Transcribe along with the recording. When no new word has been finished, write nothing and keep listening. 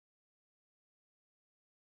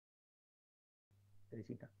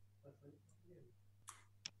Teresita.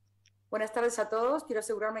 Buenas tardes a todos. Quiero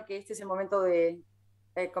asegurarme que este es el momento de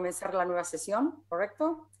comenzar la nueva sesión,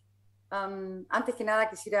 ¿correcto? Antes que nada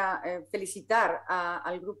quisiera felicitar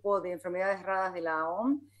al grupo de enfermedades raras de la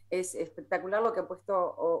OMS. Es espectacular lo que han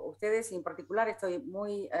puesto ustedes y en particular estoy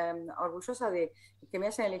muy orgullosa de que me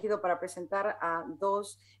hayan elegido para presentar a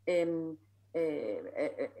dos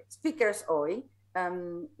speakers hoy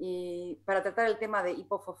y para tratar el tema de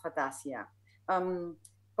hipofosfatasia.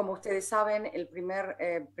 Como ustedes saben, el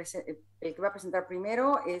que va a presentar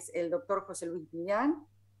primero es el doctor José Luis Millan,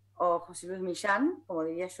 o José Luis Millan, como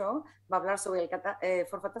diría yo, va a hablar sobre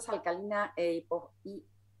fosfatasa alcalina y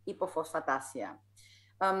hipofosfatasia.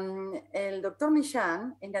 El doctor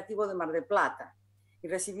Millan es nativo de Mar del Plata y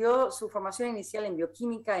recibió su formación inicial en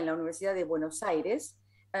bioquímica en la Universidad de Buenos Aires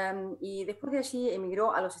y después de allí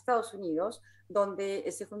emigró a los Estados Unidos, donde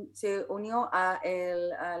se unió a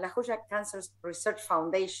la Joya Cancer Research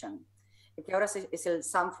Foundation, que ahora es el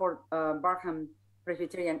Sanford Barham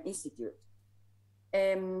Presbyterian Institute.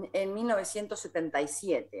 En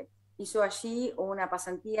 1977 hizo allí una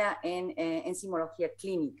pasantía en enzimología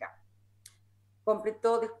clínica.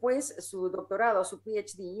 Completó después su doctorado, su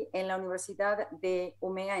PhD, en la Universidad de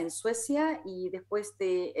Umeå en Suecia y después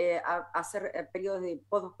de hacer periodos de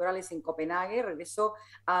postdoctorales en Copenhague, regresó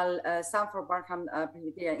al Sanford Barham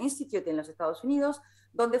Presbyterian Institute en los Estados Unidos,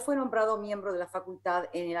 donde fue nombrado miembro de la facultad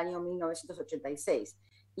en el año 1986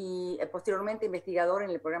 y posteriormente investigador en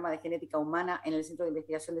el programa de genética humana en el Centro de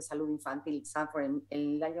Investigación de Salud Infantil Sanford en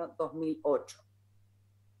el año 2008.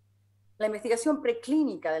 La investigación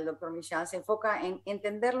preclínica del Dr. Millan se enfoca en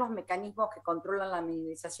entender los mecanismos que controlan la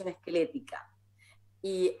mineralización esquelética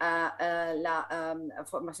y la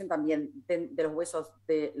formación también de los huesos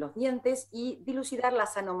de los dientes y dilucidar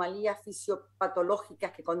las anomalías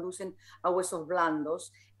fisiopatológicas que conducen a huesos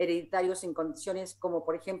blandos hereditarios en condiciones como,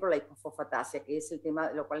 por ejemplo, la hipofosfatasia, que es el tema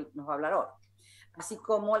de lo cual nos va a hablar hoy, así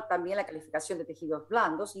como también la calificación de tejidos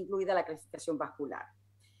blandos, incluida la calificación vascular.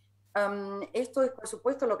 Esto es, por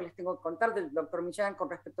supuesto, lo que les tengo que contar del doctor Millan con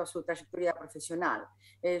respecto a su trayectoria profesional.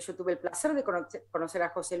 Yo tuve el placer de conocer a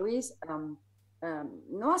José Luis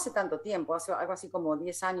no hace tanto tiempo, hace algo así como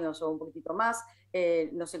 10 años o un poquitito más.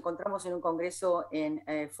 Nos encontramos en un congreso en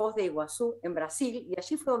Foz de Iguazú, en Brasil, y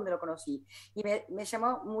allí fue donde lo conocí. Y me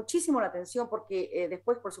llamó muchísimo la atención porque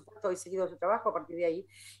después, por supuesto, he seguido su trabajo a partir de ahí,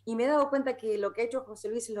 y me he dado cuenta que lo que ha hecho José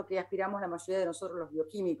Luis es lo que aspiramos la mayoría de nosotros los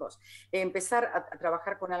bioquímicos, empezar a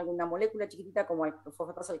trabajar con alguna molécula chiquitita como la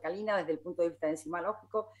fosfatasa alcalina desde el punto de vista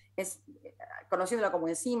enzimológico, conociéndola como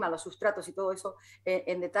enzima, los sustratos y todo eso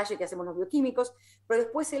en detalle que hacemos los bioquímicos, pero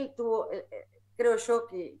después él tuvo, creo yo,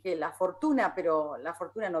 que la fortuna, pero la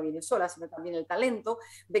fortuna no viene sola, sino también el talento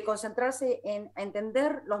de concentrarse en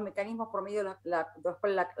entender los mecanismos por medio de los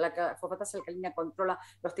cuales la fosfatasa alcalina controla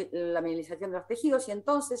la mineralización de los tejidos y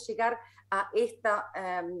entonces llegar a esto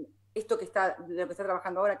de lo que está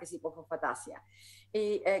trabajando ahora, que es hipofosfatasia.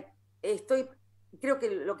 Y creo que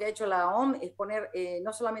lo que ha hecho la OMS es poner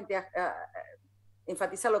no solamente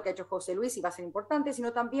enfatizar lo que ha hecho José Luis y va a ser importante,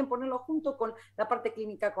 sino también ponerlo junto con la parte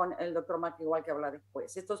clínica con el doctor Mac, igual que habla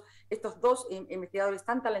después. Estos dos investigadores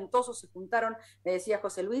tan talentosos se juntaron, me decía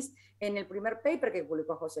José Luis, en el primer paper que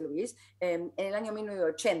publicó José Luis en el año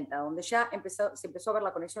 1980, donde ya se empezó a ver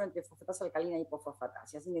la conexión entre fosfatasa alcalina y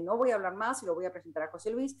hipofosfatasia. Así que no voy a hablar más y lo voy a presentar a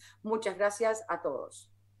José Luis. Muchas gracias a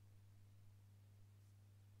todos.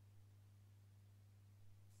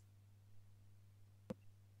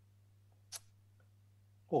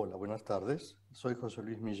 Hola, buenas tardes. Soy José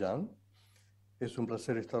Luis Millan. Es un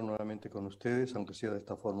placer estar nuevamente con ustedes, aunque sea de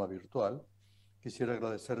esta forma virtual. Quisiera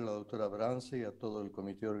agradecerle a la doctora Brance y a todo el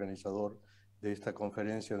comité organizador de esta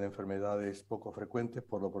conferencia de enfermedades poco frecuentes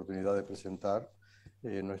por la oportunidad de presentar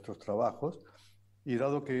nuestros trabajos. Y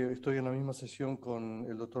dado que estoy en la misma sesión con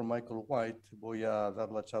el doctor Michael Whyte, voy a dar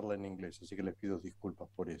la charla en inglés, así que les pido disculpas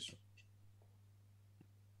por eso.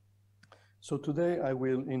 So today I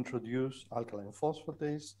will introduce alkaline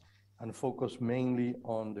phosphatase and focus mainly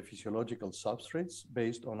on the physiological substrates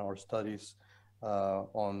based on our studies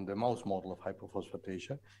on the mouse model of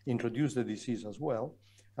hypophosphatasia, introduce the disease as well,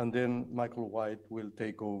 and then Michael Whyte will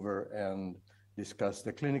take over and discuss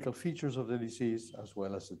the clinical features of the disease as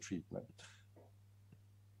well as the treatment.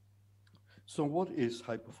 So what is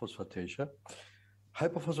hypophosphatasia?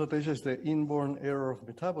 Hypophosphatasia is the inborn error of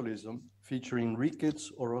metabolism featuring rickets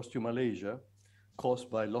or osteomalacia caused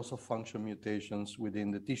by loss of function mutations within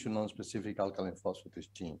the tissue non-specific alkaline phosphatase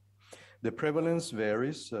gene. The prevalence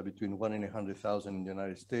varies between 1 in 100,000 in the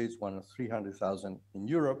United States, 1 in 300,000 in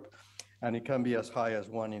Europe, and it can be as high as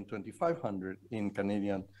 1 in 2,500 in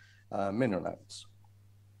Canadian Mennonites.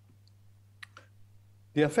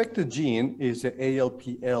 The affected gene is the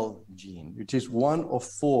ALPL gene, which is one of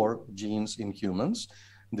 4 genes in humans.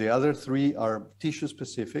 The other 3 are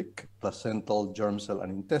tissue-specific, placental, germ cell,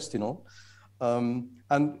 and intestinal.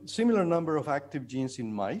 And similar number of active genes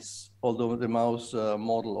in mice, although the mouse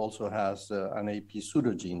model also has an AP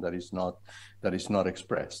pseudogene that is not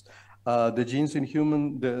expressed. The genes in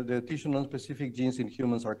human, the tissue non-specific genes in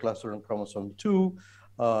humans are clustered on chromosome 2.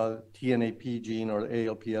 TNAP gene or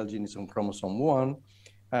ALPL gene is on chromosome 1.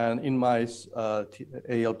 And in mice,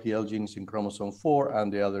 ALPL gene is in chromosome 4,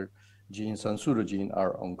 and the other genes and pseudogene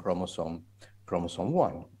are on chromosome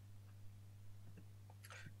 1.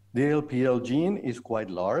 The ALPL gene is quite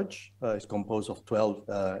large. It's composed of 12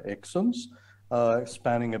 exons,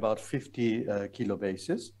 spanning about 50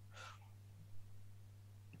 kilobases.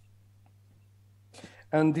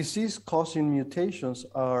 And disease-causing mutations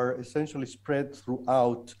are essentially spread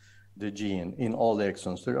throughout the gene in all the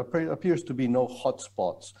exons. There appears to be no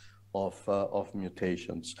hotspots of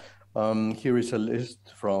mutations. Here is a list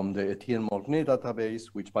from the Etienne Morgnet database,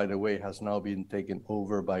 which, by the way, has now been taken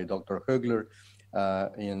over by Dr. Högler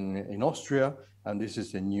in Austria. And this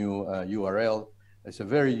is a new URL. It's a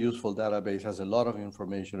very useful database, has a lot of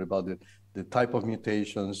information about the type of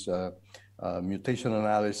mutations, mutation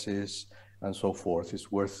analysis, and so forth.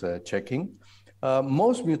 It's worth checking.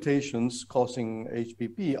 Most mutations causing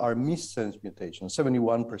HPP are missense mutations,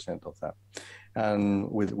 71% of them, and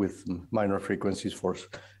with minor frequencies for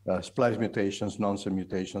splice mutations, nonsense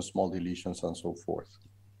mutations, small deletions, and so forth.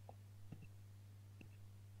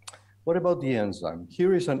 What about the enzyme?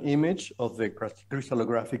 Here is an image of the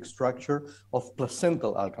crystallographic structure of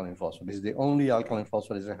placental alkaline phosphatase. It's the only alkaline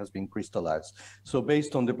phosphatase that has been crystallized. So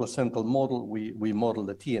based on the placental model, we model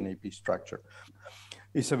the TNAP structure.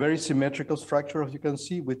 It's a very symmetrical structure, as you can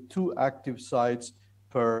see, with 2 active sites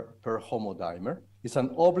per homodimer. It's an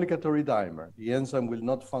obligatory dimer. The enzyme will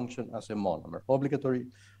not function as a monomer. Obligatory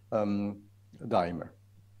dimer.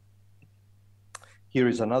 Here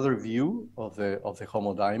is another view of the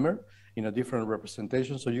homodimer in a different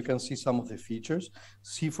representation, so you can see some of the features.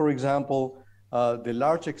 See, for example, the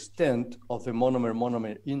large extent of the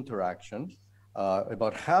monomer-monomer interaction.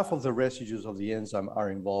 About half of the residues of the enzyme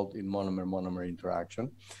are involved in monomer-monomer interaction.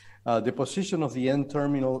 The position of the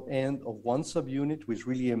N-terminal end of one subunit, which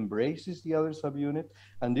really embraces the other subunit,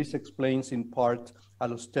 and this explains in part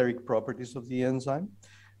allosteric properties of the enzyme.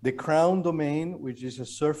 The crown domain, which is a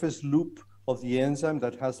surface loop of the enzyme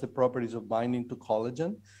that has the properties of binding to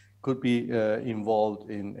collagen, could be involved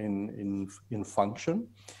in function.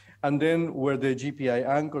 And then where the GPI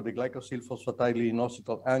anchor, the glycosyl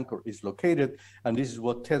phosphatidylenosyl anchor, is located, and this is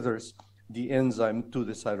what tethers the enzyme to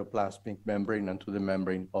the cytoplasmic membrane and to the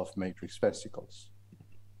membrane of matrix vesicles.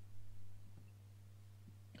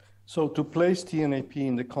 So to place TNAP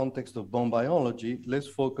in the context of bone biology, let's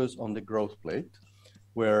focus on the growth plate,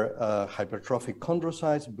 where hypertrophic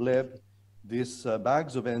chondrocytes bleb these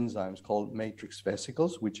bags of enzymes called matrix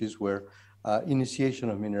vesicles, which is where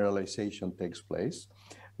initiation of mineralization takes place.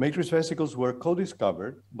 Matrix vesicles were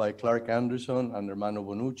co-discovered by Clark Anderson and Ermanno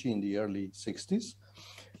Bonucci in the early 60s.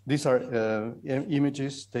 These are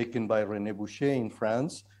images taken by René Boucher in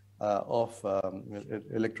France of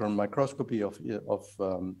electron microscopy of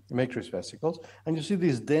matrix vesicles. And you see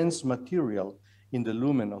this dense material in the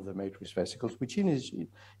lumen of the matrix vesicles, which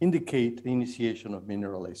indicate initiation of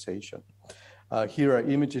mineralization. Here are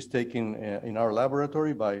images taken in our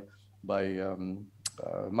laboratory by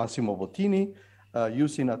Massimo Bottini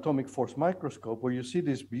using atomic force microscope, where you see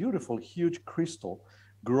this beautiful, huge crystal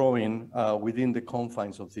growing within the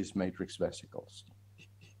confines of these matrix vesicles.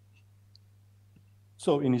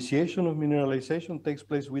 So initiation of mineralization takes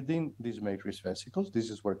place within these matrix vesicles. This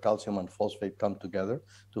is where calcium and phosphate come together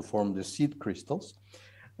to form the seed crystals.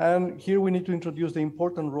 And here we need to introduce the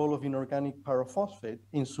important role of inorganic pyrophosphate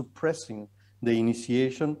in suppressing the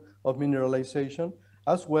initiation of mineralization,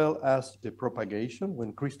 as well as the propagation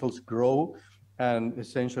when crystals grow and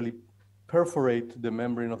essentially perforate the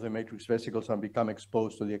membrane of the matrix vesicles and become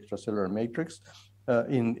exposed to the extracellular matrix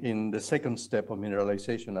in the second step of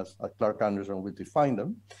mineralization, as Clark Anderson will define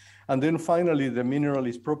them. And then finally, the mineral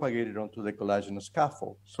is propagated onto the collagenous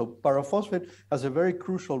scaffold. So pyrophosphate has a very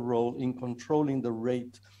crucial role in controlling the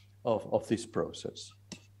rate of this process.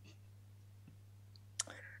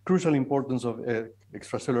 Crucial importance of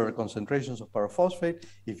extracellular concentrations of pyrophosphate.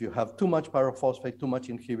 If you have too much pyrophosphate, too much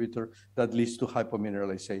inhibitor, that leads to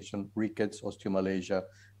hypomineralization, rickets, osteomalacia,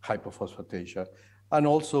 hypophosphatasia, and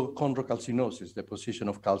also chondrocalcinosis, the position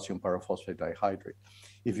of calcium pyrophosphate dihydrate.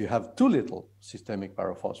 If you have too little systemic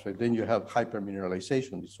pyrophosphate, then you have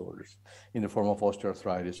hypermineralization disorders in the form of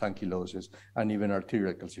osteoarthritis, ankylosis, and even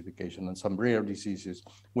arterial calcification, and some rare diseases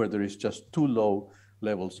where there is just too low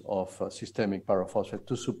levels of systemic pyrophosphate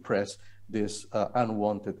to suppress this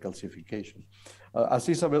unwanted calcification. As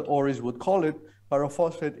Isabel Oris would call it,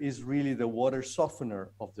 pyrophosphate is really the water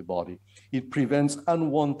softener of the body. It prevents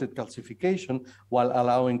unwanted calcification while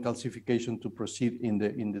allowing calcification to proceed in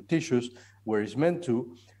the tissues where it's meant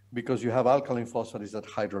to, because you have alkaline phosphatase that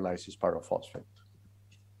hydrolyzes pyrophosphate.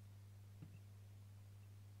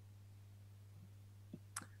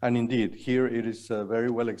 And indeed, here it is very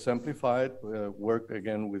well exemplified. Work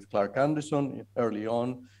again with Clark Anderson early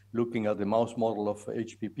on, looking at the mouse model of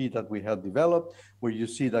HPP that we had developed, where you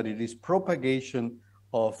see that it is propagation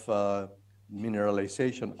of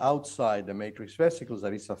mineralization outside the matrix vesicles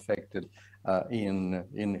that is affected in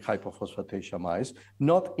hypophosphatasia mice,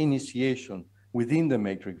 not initiation within the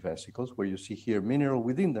matrix vesicles, where you see here mineral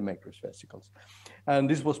within the matrix vesicles. And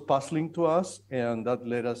this was puzzling to us, and that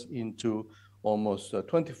led us into almost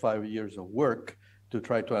 25 years of work to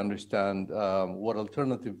try to understand what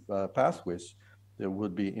alternative pathways there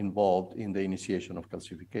would be involved in the initiation of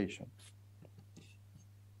calcification.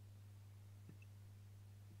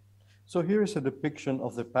 So here is a depiction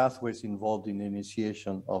of the pathways involved in the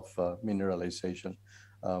initiation of mineralization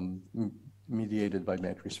mediated by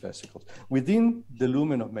matrix vesicles. Within the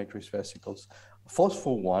lumen of matrix vesicles,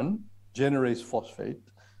 phospho-1 generates phosphate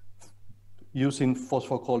using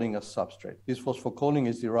phosphocholine as substrate. This phosphocholine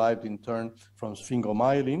is derived in turn from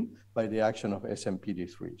sphingomyelin by the action of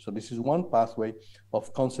SMPD3. So this is one pathway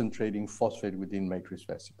of concentrating phosphate within matrix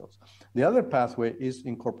vesicles. The other pathway is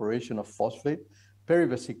incorporation of phosphate,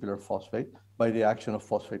 perivesicular phosphate, by the action of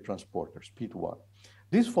phosphate transporters, P2-1.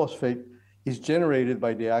 This phosphate is generated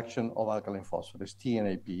by the action of alkaline phosphatase,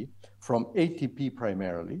 TNAP, from ATP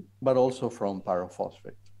primarily, but also from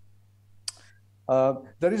pyrophosphate.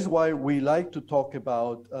 That is why we like to talk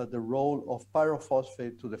about the role of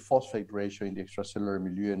pyrophosphate to the phosphate ratio in the extracellular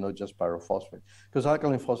milieu, and not just pyrophosphate, because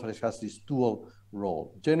alkaline phosphatase has this dual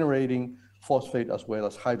role, generating phosphate as well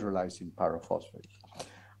as hydrolyzing pyrophosphate.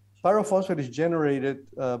 Pyrophosphate is generated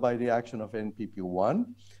by the action of NPP1,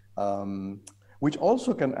 which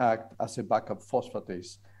also can act as a backup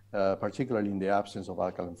phosphatase, particularly in the absence of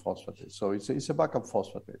alkaline phosphatase. So it's a backup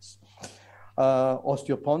phosphatase.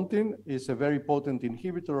 Osteopontin is a very potent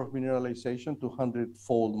inhibitor of mineralization,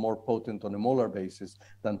 200-fold more potent on a molar basis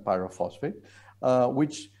than pyrophosphate,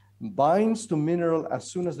 which binds to mineral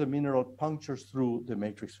as soon as the mineral punctures through the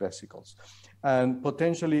matrix vesicles, and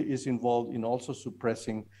potentially is involved in also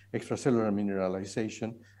suppressing extracellular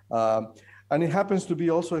mineralization. And it happens to be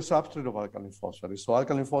also a substrate of alkaline phosphatase. So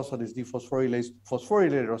alkaline phosphatase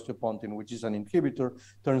dephosphorylated osteopontin, which is an inhibitor,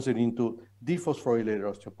 turns it into dephosphorylated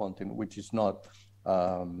osteopontin, which is not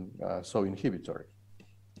so inhibitory.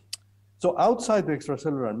 So outside the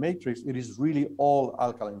extracellular matrix, it is really all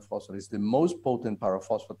alkaline phosphatase, the most potent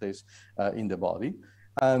pyrophosphatase in the body.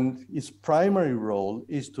 And its primary role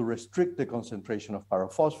is to restrict the concentration of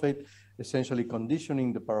pyrophosphate, essentially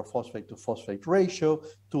conditioning the pyrophosphate to phosphate ratio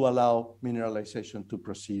to allow mineralization to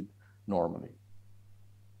proceed normally.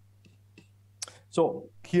 So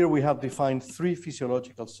here we have defined three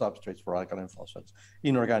physiological substrates for alkaline phosphates: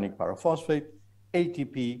 inorganic pyrophosphate,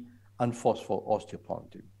 ATP, and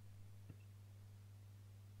phosphoosteopontin.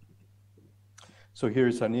 So here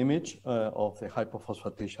is an image of the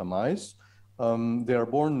hypophosphatasia mice. They are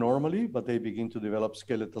born normally, but they begin to develop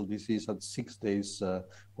skeletal disease at 6 days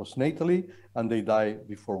postnatally, and they die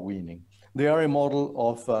before weaning. They are a model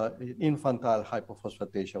of infantile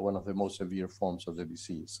hypophosphatasia, one of the most severe forms of the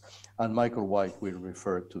disease. And Michael Whyte will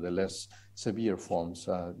refer to the less severe forms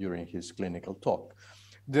during his clinical talk.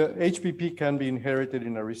 The HPP can be inherited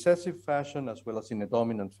in a recessive fashion as well as in a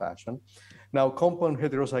dominant fashion. Now, compound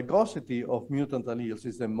heterozygosity of mutant alleles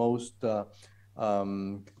is the most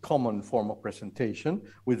common form of presentation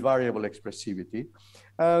with variable expressivity.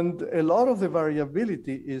 And a lot of the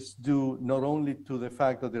variability is due not only to the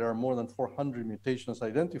fact that there are more than 400 mutations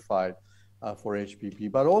identified for HPP,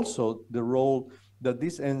 but also the role that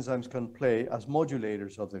these enzymes can play as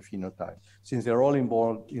modulators of the phenotype. Since they're all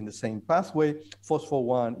involved in the same pathway,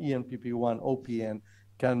 phospho-1, ENPP1, OPN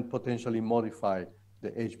can potentially modify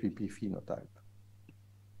the HPP phenotype.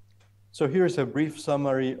 So here's a brief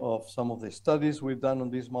summary of some of the studies we've done on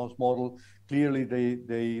this mouse model. Clearly,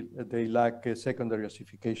 they lack secondary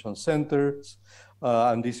ossification centers,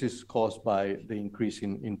 and this is caused by the increase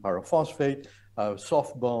in pyrophosphate.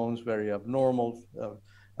 Soft bones, very abnormal,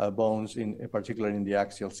 bones, in particular in the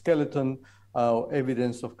axial skeleton.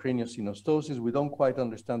 Evidence of craniosynostosis. We don't quite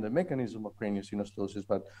understand the mechanism of craniosynostosis,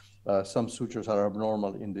 but some sutures are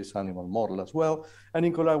abnormal in this animal model as well. And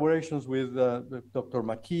in collaborations with Dr.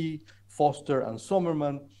 McKee, Foster, and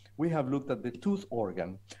Sommerman, we have looked at the tooth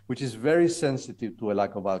organ, which is very sensitive to a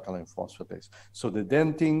lack of alkaline phosphatase. So the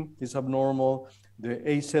dentin is abnormal, the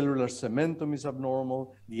acellular cementum is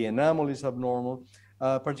abnormal, the enamel is abnormal.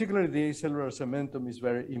 Particularly the acellular cementum is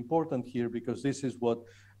very important here because this is what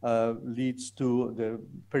leads to the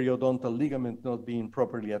periodontal ligament not being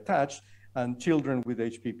properly attached, and children with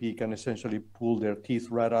HPP can essentially pull their teeth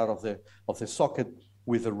right out of the socket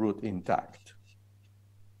with the root intact.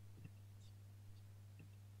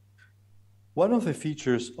 One of the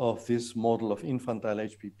features of this model of infantile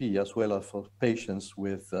HPP, as well as for patients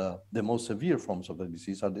with the most severe forms of the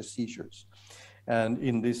disease, are the seizures. And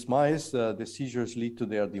in these mice, the seizures lead to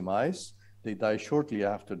their demise. They die shortly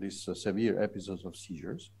after these severe episodes of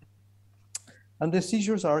seizures. And the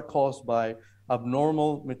seizures are caused by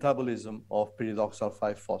abnormal metabolism of pyridoxal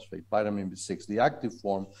 5-phosphate, vitamin B6, the active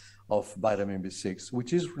form of vitamin B6,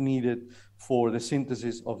 which is needed for the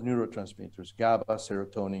synthesis of neurotransmitters, GABA,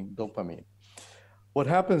 serotonin, dopamine. What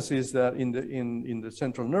happens is that in the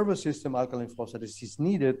central nervous system, alkaline phosphatase is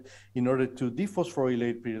needed in order to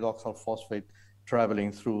dephosphorylate pyridoxal phosphate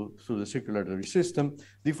traveling through the circulatory system,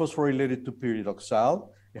 dephosphorylated to pyridoxal,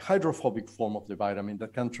 a hydrophobic form of the vitamin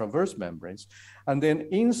that can traverse membranes. And then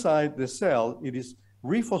inside the cell, it is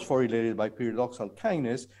rephosphorylated by pyridoxal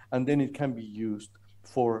kinase, and then it can be used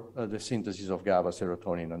for the synthesis of GABA,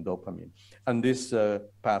 serotonin, and dopamine. And this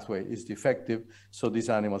pathway is defective, so these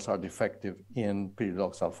animals are defective in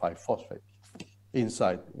pyridoxal 5-phosphate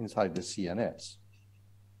inside the CNS.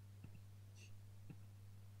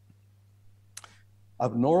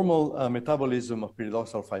 Abnormal metabolism of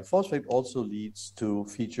pyridoxal 5-phosphate also leads to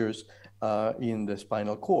features in the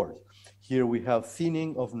spinal cord. Here we have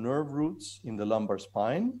thinning of nerve roots in the lumbar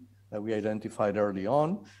spine that we identified early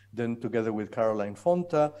on. Then together with Caroline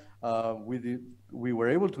Fonta, we were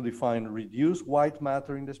able to define reduced white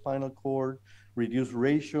matter in the spinal cord, reduced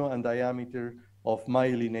ratio and diameter of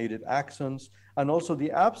myelinated axons, and also the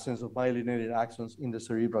absence of myelinated axons in the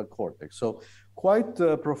cerebral cortex. So quite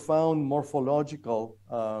profound morphological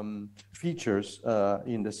features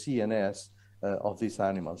in the CNS of these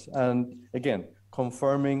animals. And again,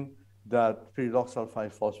 confirming that pyridoxal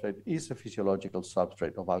 5-phosphate is a physiological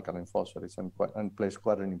substrate of alkaline phosphatases and plays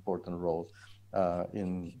quite an important role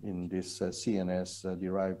in these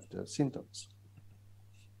CNS-derived symptoms.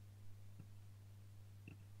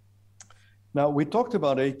 Now, we talked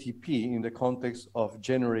about ATP in the context of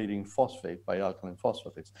generating phosphate by alkaline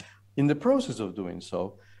phosphatase. In the process of doing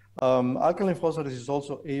so, alkaline phosphatase is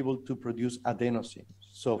also able to produce adenosine.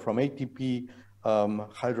 So from ATP,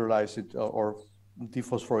 hydrolyze it or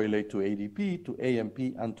dephosphorylate to ADP, to AMP,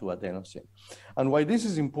 and to adenosine. And why this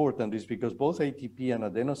is important is because both ATP and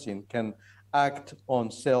adenosine can act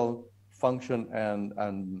on cell function and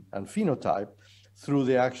phenotype through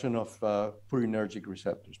the action of purinergic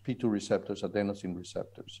receptors, P2 receptors, adenosine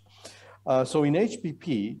receptors. So in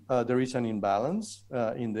HPP, there is an imbalance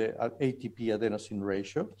in the ATP-adenosine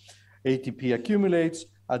ratio. ATP accumulates,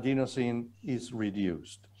 adenosine is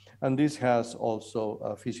reduced. And this has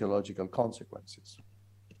also physiological consequences.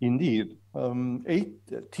 Indeed, alkaline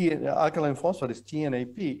phosphatase,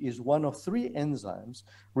 TNAP, is one of 3 enzymes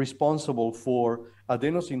responsible for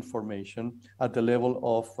adenosine formation at the level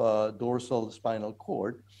of dorsal spinal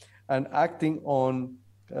cord and acting on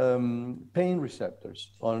pain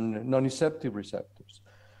receptors, on nociceptive receptors.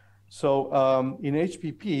 So in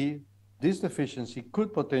HPP, this deficiency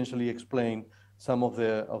could potentially explain some of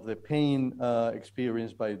the pain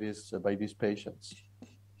experienced by these patients.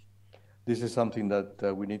 This is something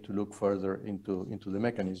that we need to look further into the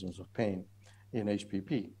mechanisms of pain in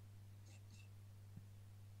HPP.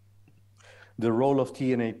 The role of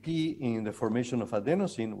TNAP in the formation of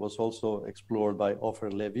adenosine was also explored by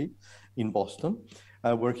Ofer Levy in Boston,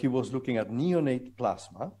 where he was looking at neonate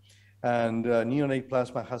plasma. And neonate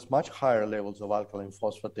plasma has much higher levels of alkaline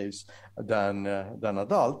phosphatase than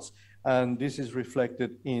adults. And this is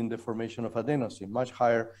reflected in the formation of adenosine, much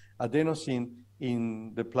higher adenosine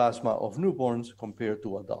in the plasma of newborns compared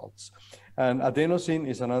to adults. And adenosine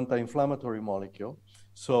is an anti-inflammatory molecule.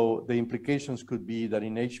 So the implications could be that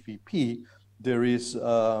in HPP, there is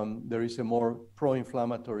a more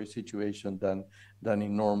pro-inflammatory situation than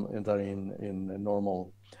in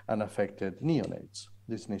normal unaffected neonates.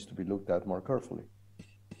 This needs to be looked at more carefully.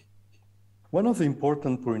 One of the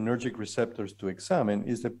important purinergic receptors to examine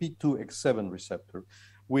is the P2X7 receptor,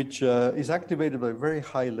 which is activated by very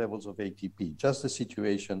high levels of ATP, just the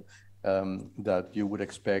situation that you would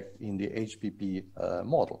expect in the HPP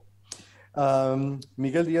model.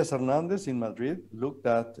 Miguel Diaz-Hernandez in Madrid looked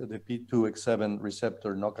at the P2X7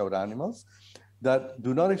 receptor knockout animals that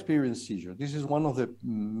do not experience seizure. This is one of the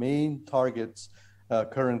main targets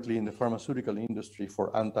currently in the pharmaceutical industry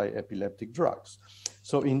for anti-epileptic drugs.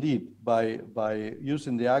 So indeed, by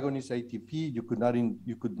using the agonist ATP, you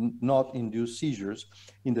could not induce seizures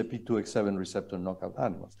in the P2X7 receptor knockout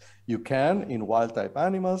animals. You can in wild-type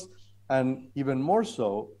animals, and even more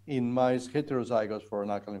so in mice heterozygous for an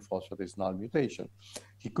alkaline phosphatase null mutation.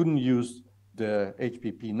 He couldn't use the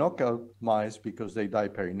HPP knockout mice because they die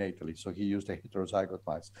perinatally, so he used the heterozygote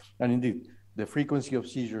mice. And indeed, the frequency of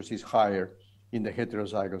seizures is higher in the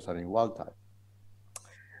heterozygous than in wild type.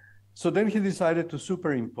 So then he decided to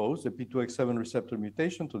superimpose the P2X7 receptor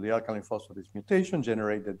mutation to the alkaline phosphatase mutation,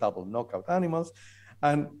 generate the double knockout animals.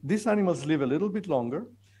 And these animals live a little bit longer.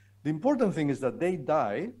 The important thing is that they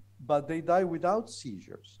die, but they die without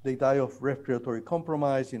seizures. They die of respiratory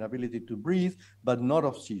compromise, inability to breathe, but not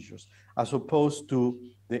of seizures, as opposed to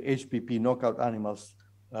the HPP knockout animals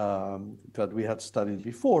that we had studied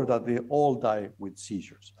before, that they all die with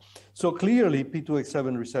seizures. So clearly,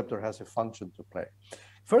 P2X7 receptor has a function to play.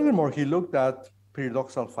 Furthermore, he looked at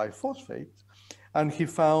pyridoxal 5-phosphate, and he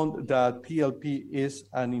found that PLP is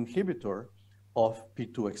an inhibitor of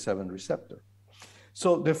P2X7 receptor.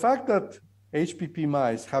 So the fact that HPP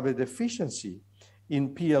mice have a deficiency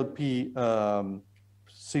in PLP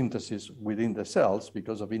synthesis within the cells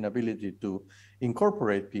because of inability to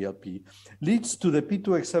incorporate PLP leads to the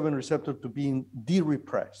P2X7 receptor to being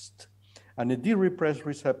de-repressed. And a de-repressed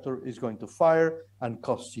receptor is going to fire and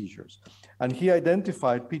cause seizures. And he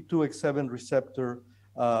identified P2X7 receptor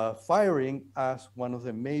firing as one of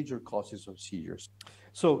the major causes of seizures.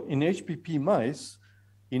 So in HPP mice,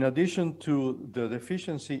 in addition to the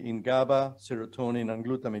deficiency in GABA, serotonin, and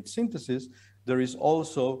glutamate synthesis, there is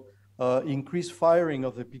also increased firing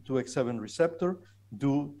of the P2X7 receptor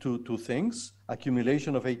due to two things: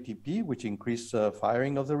 accumulation of ATP, which increases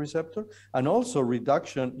firing of the receptor, and also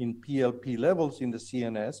reduction in PLP levels in the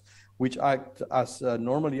CNS, which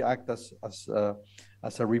normally act as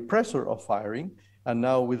a repressor of firing. And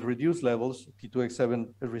now with reduced levels,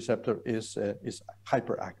 P2X7 receptor is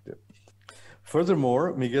hyperactive.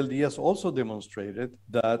 Furthermore, Miguel Diaz also demonstrated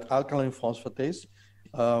that alkaline phosphatase,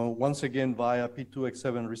 once again via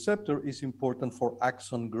P2X7 receptor, is important for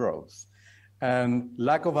axon growth. And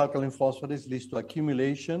lack of alkaline phosphatase leads to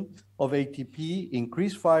accumulation of ATP,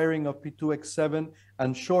 increased firing of P2X7,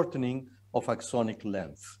 and shortening of axonic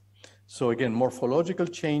length. So again, morphological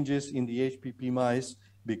changes in the HPP mice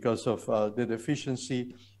because of the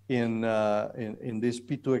deficiency in this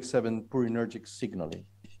P2X7 purinergic signaling.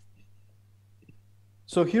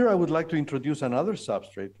 So here I would like to introduce another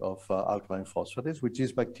substrate of alkaline phosphatase, which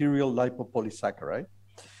is bacterial lipopolysaccharide,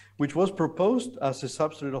 which was proposed as a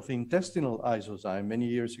substrate of intestinal isozyme many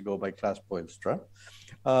years ago by Klaas Poelstra.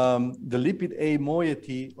 The lipid A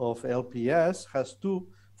moiety of LPS has two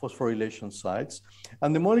phosphorylation sites,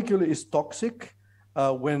 and the molecule is toxic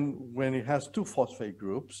when it has two phosphate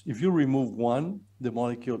groups. If you remove one, the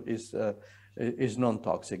molecule is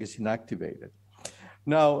non-toxic, it's inactivated.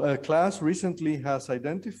 Now, Klaas recently has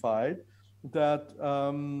identified that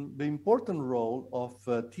the important role of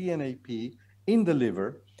TNAP in the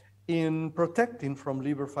liver in protecting from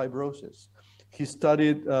liver fibrosis. He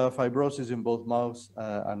studied fibrosis in both mouse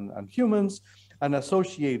and humans and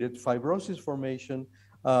associated fibrosis formation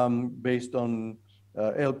based on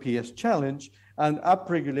LPS challenge and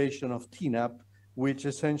upregulation of TNAP, which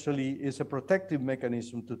essentially is a protective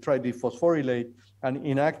mechanism to try to phosphorylate and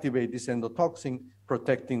inactivate this endotoxin,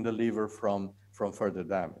 protecting the liver from further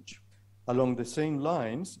damage. Along the same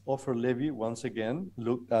lines, Ofer Levy once again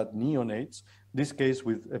looked at neonates, this case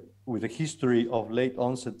with a history of late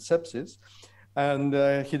onset sepsis, and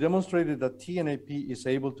he demonstrated that TNAP is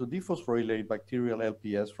able to dephosphorylate bacterial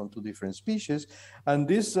LPS from two different species, and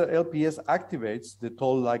this LPS activates the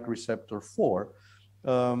toll-like receptor 4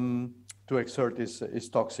 to exert its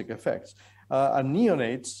toxic effects. And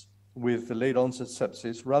neonates with late onset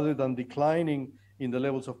sepsis, rather than declining in the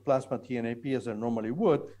levels of plasma TNAP as they normally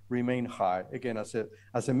would, remain high, again,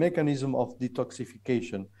 as a mechanism of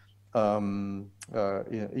detoxification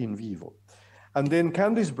in vivo. And then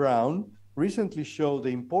Candice Brown recently showed the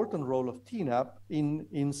important role of TNAP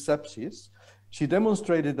in sepsis. She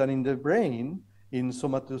demonstrated that in the brain, in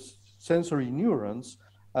somatosensory neurons,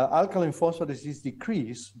 alkaline phosphatase is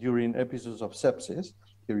decreased during episodes of sepsis.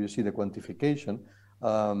 Here you see the quantification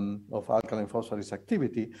of alkaline phosphatase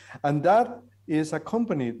activity, and that is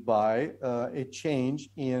accompanied by a change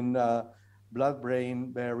in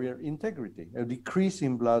blood-brain barrier integrity, a decrease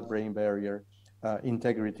in blood-brain barrier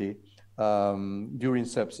integrity during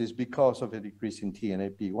sepsis because of a decrease in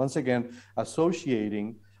TNAP. Once again,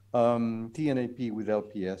 associating TNAP with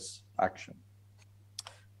LPS action.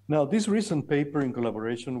 Now, this recent paper in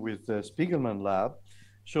collaboration with the Spiegelman lab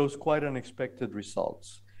shows quite unexpected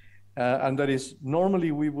results. And that is,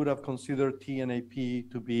 normally we would have considered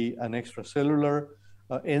TNAP to be an extracellular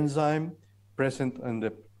enzyme present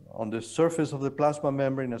on the surface of the plasma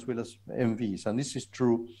membrane as well as MVs. And this is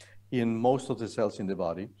true in most of the cells in the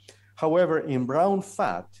body. However, in brown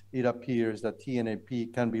fat, it appears that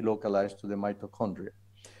TNAP can be localized to the mitochondria.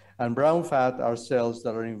 And brown fat are cells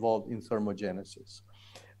that are involved in thermogenesis.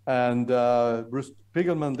 And Bruce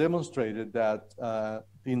Spiegelman demonstrated that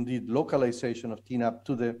indeed localization of TNAP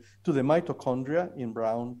to the mitochondria in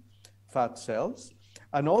brown fat cells,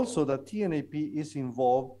 and also that TNAP is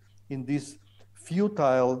involved in this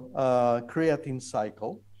futile creatine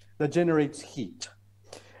cycle that generates heat.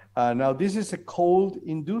 Now, this is a cold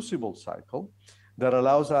inducible cycle that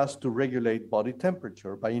allows us to regulate body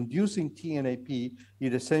temperature. By inducing TNAP,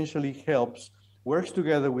 it essentially works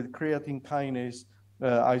together with creatine kinase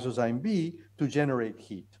isozyme B to generate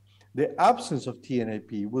heat. The absence of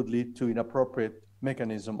TNAP would lead to inappropriate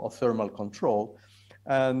mechanism of thermal control.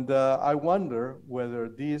 And I wonder whether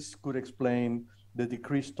this could explain the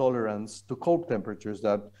decreased tolerance to cold temperatures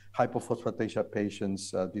that hypophosphatasia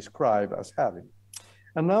patients describe as having.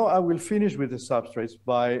 And now I will finish with the substrates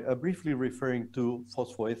by briefly referring to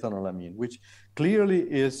phosphoethanolamine, which clearly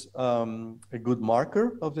is a good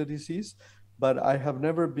marker of the disease, but I have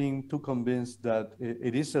never been too convinced that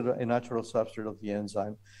it is a natural substrate of the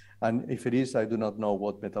enzyme. And if it is, I do not know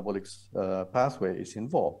what metabolic pathway is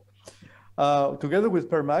involved. Together with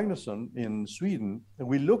Per Magnusson in Sweden,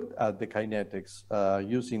 we looked at the kinetics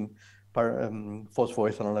using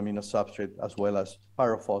phosphoethanolamine as substrate, as well as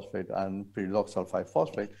pyrophosphate and pyridoxal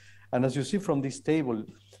 5-phosphate. And as you see from this table,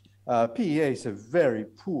 PEA is a very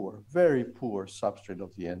poor substrate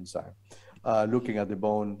of the enzyme. Looking at the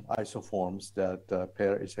bone isoforms that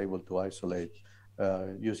Per is able to isolate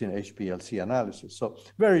using HPLC analysis. So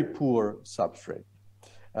very poor substrate,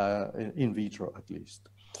 in vitro at least.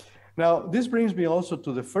 Now, this brings me also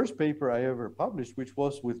to the first paper I ever published, which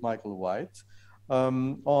was with Michael Whyte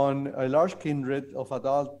on a large kindred of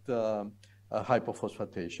adult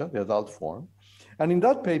hypophosphatasia, the adult form. And in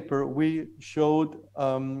that paper, we showed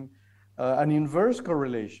an inverse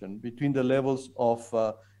correlation between the levels of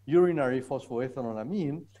urinary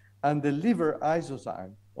phosphoethanolamine and the liver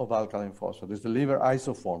isozyme of alkaline phosphatase, the liver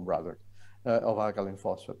isoform rather, of alkaline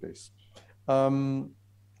phosphatase,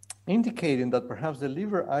 indicating that perhaps the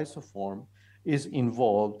liver isoform is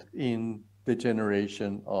involved in the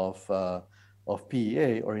generation of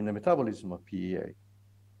PEA or in the metabolism of PEA.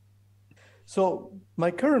 So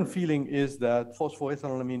my current feeling is that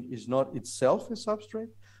phosphoethanolamine is not itself a substrate,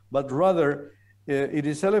 but rather it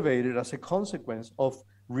is elevated as a consequence of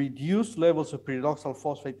reduced levels of pyridoxal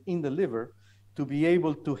phosphate in the liver to be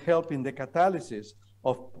able to help in the catalysis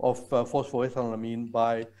of phosphoethanolamine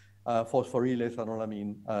by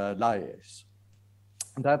phosphoryletanolamine lyase.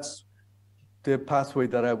 That's the pathway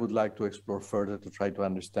that I would like to explore further to try to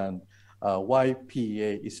understand why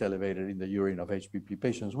PEA is elevated in the urine of HPP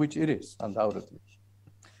patients, which it is, undoubtedly.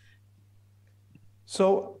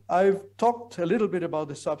 So I've talked a little bit about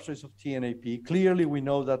the substrates of TNAP. Clearly, we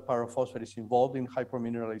know that pyrophosphate is involved in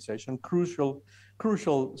hypermineralization, crucial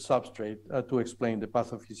substrate to explain the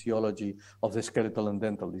pathophysiology of the skeletal and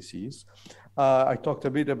dental disease. I talked a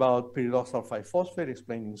bit about pyridoxal 5-phosphate,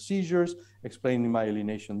 explaining seizures, explaining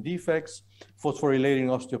myelination defects, phosphorylating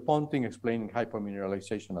osteopontin, explaining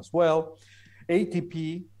hypermineralization as well.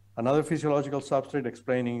 ATP, another physiological substrate,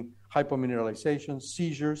 explaining hypermineralization,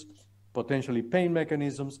 seizures, potentially pain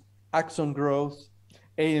mechanisms, axon growth,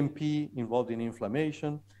 AMP involved in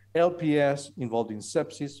inflammation, LPS involved in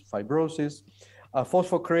sepsis, fibrosis,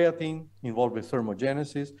 phosphocreatine involved with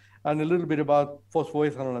thermogenesis, and a little bit about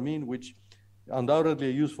phosphoethanolamine, which undoubtedly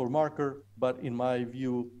a useful marker, but in my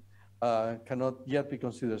view, cannot yet be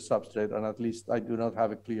considered substrate, and at least I do not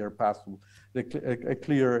have a clear path, a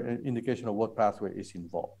clear indication of what pathway is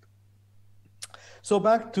involved. So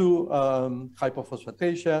back to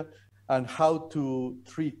hypophosphatasia and how to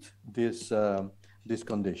treat this, this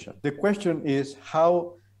condition. The question is,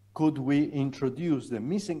 how could we introduce the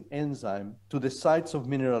missing enzyme to the sites of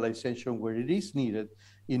mineralization where it is needed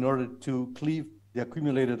in order to cleave the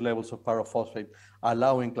accumulated levels of pyrophosphate,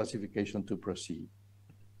 allowing classification to proceed?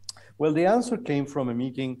 Well, the answer came from a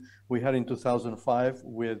meeting we had in 2005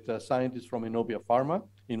 with scientists from Innovia Pharma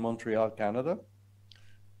in Montreal, Canada.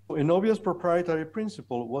 Enovia's proprietary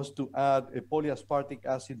principle was to add a polyaspartic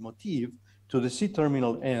acid motif to the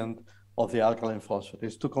C-terminal end of the alkaline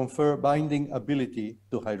phosphatase to confer binding ability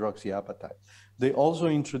to hydroxyapatite. They also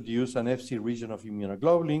introduced an Fc region of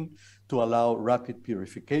immunoglobulin to allow rapid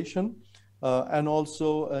purification and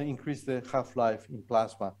also increase the half-life in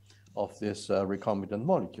plasma of this recombinant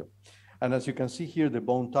molecule. And as you can see here, the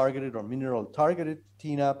bone-targeted or mineral-targeted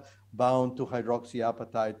TNAP bound to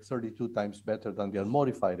hydroxyapatite 32 times better than the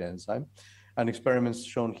unmodified enzyme. And experiments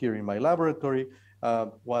shown here in my laboratory,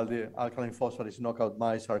 while the alkaline phosphatase knockout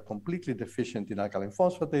mice are completely deficient in alkaline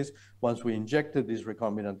phosphatase, once we injected this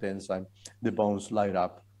recombinant enzyme, the bones light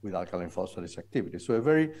up with alkaline phosphatase activity. So a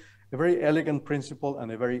very elegant principle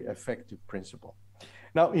and a very effective principle.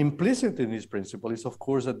 Now, implicit in this principle is, of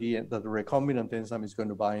course, at the end that the recombinant enzyme is going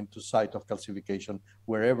to bind to site of calcification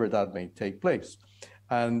wherever that may take place.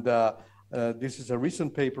 And this is a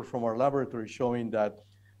recent paper from our laboratory showing that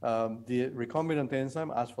the recombinant enzyme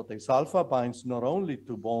phosphatase alpha binds not only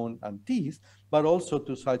to bone and teeth, but also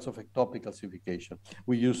to sites of ectopic calcification.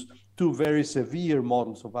 We use two very severe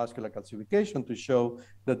models of vascular calcification to show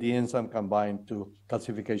that the enzyme can bind to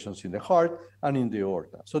calcifications in the heart and in the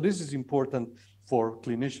aorta. So this is important for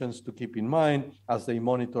clinicians to keep in mind as they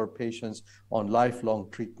monitor patients on lifelong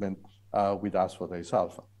treatment with phosphatase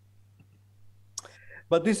alpha.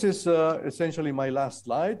 But this is essentially my last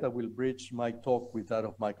slide. I will bridge my talk with that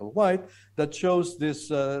of Michael Whyte that shows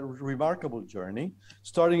this remarkable journey,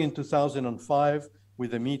 starting in 2005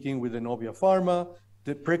 with a meeting with Enovia Pharma,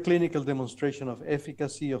 the preclinical demonstration of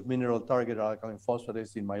efficacy of mineral-targeted alkaline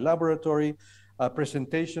phosphatase in my laboratory, a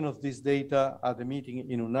presentation of this data at the meeting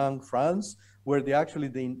in Hunan, France, where the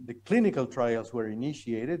clinical trials were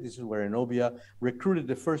initiated. This is where Enovia recruited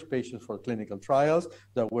the first patients for clinical trials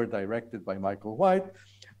that were directed by Michael Whyte.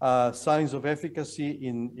 Signs of efficacy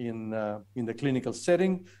in the clinical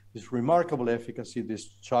setting, this remarkable efficacy. This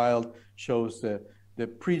child shows the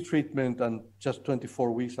pre-treatment and just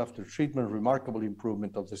 24 weeks after treatment, remarkable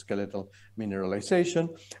improvement of the skeletal mineralization.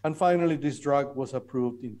 And finally, this drug was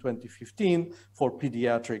approved in 2015 for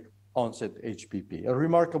pediatric onset HPP, a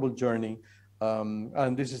remarkable journey.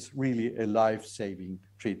 And this is really a life-saving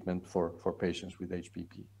treatment for patients with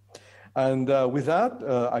HPP. And with that,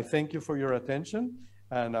 I thank you for your attention,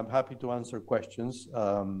 and I'm happy to answer questions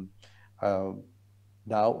now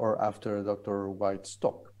or after Dr. Whyte's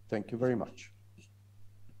talk. Thank you very much.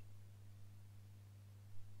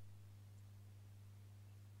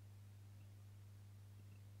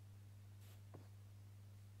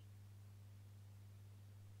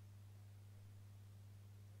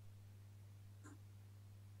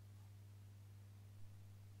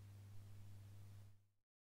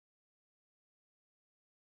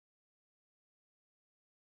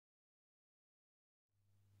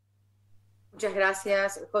 Muchas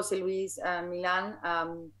gracias, José Luis Millan.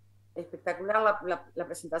 Espectacular la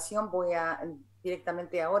presentación. Voy a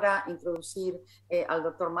directamente ahora introducir al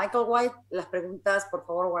doctor Michael Whyte. Las preguntas, por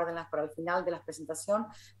favor, guárdenlas para el final de la presentación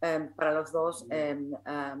para los dos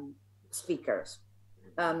speakers.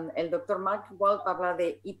 El doctor Michael Whyte va a hablar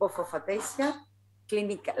de hipofosfatasia,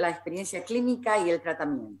 la experiencia clínica y el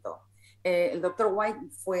tratamiento. El doctor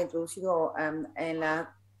Whyte fue introducido en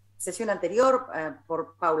la sesión anterior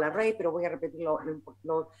por Paula Rey, pero voy a repetir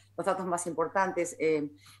los datos más importantes.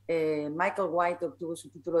 Michael Whyte obtuvo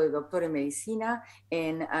su título de doctor en medicina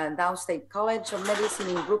en Downstate College of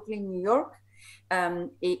Medicine en Brooklyn, New York.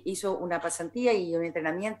 Hizo una pasantía y un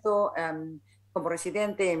entrenamiento como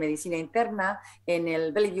residente en medicina interna en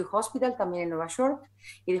el Bellevue Hospital, también en Nueva York,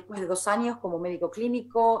 y después de 2 años como médico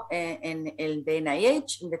clínico en el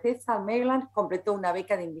NIH, en Bethesda, Maryland, completó una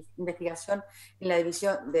beca de investigación en la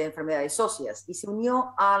División de Enfermedades Óseas y se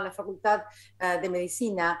unió a la Facultad de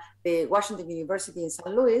Medicina de Washington University en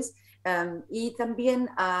San Luis y también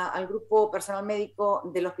al grupo personal médico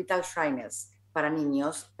del Hospital Shriners para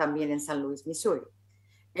niños, también en San Luis, Missouri.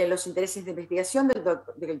 Los intereses de investigación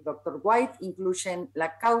del Dr. Whyte incluyen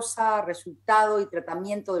la causa, resultado y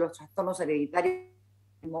tratamiento de los trastornos hereditarios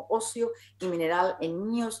óseo y mineral en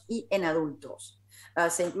niños y en adultos.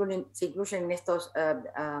 Se incluyen en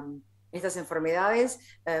estas enfermedades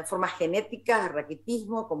formas genéticas de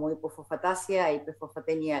raquitismo como hipofosfatasia e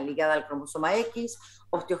hiperfosfatenia ligada al cromosoma X,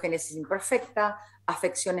 osteogénesis imperfecta,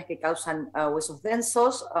 afecciones que causan huesos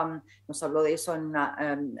densos, nos habló de eso en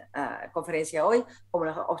una conferencia hoy, como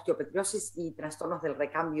la osteopetrosis y trastornos del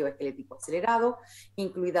recambio esquelético acelerado,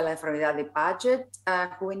 incluida la enfermedad de Paget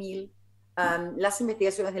juvenil, Las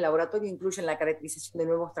investigaciones de laboratorio incluyen la caracterización de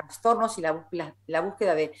nuevos trastornos y la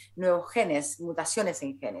búsqueda de nuevos genes, mutaciones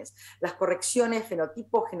en genes. Las correcciones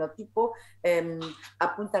fenotipo-genotipo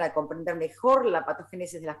apuntan a comprender mejor la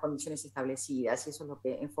patogénesis de las condiciones establecidas, y eso es lo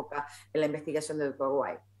que enfoca en la investigación del Dr.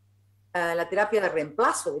 Whyte. La terapia de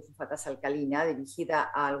reemplazo de fosfatasa alcalina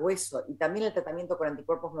dirigida al hueso y también el tratamiento con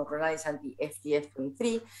anticuerpos monoclonales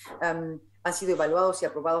anti-FGF23 han sido evaluados y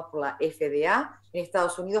aprobados por la FDA en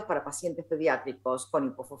Estados Unidos para pacientes pediátricos con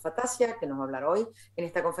hipofosfatasia, que nos va a hablar hoy en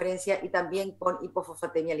esta conferencia, y también con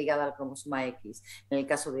hipofosfatemia ligada al cromosoma X, en el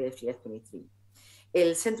caso de FGF23.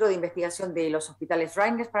 El Centro de Investigación de los Hospitales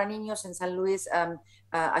Reines para Niños en San Luis,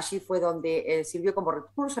 allí fue donde sirvió como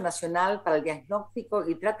recurso nacional para el diagnóstico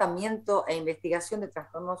y tratamiento e investigación de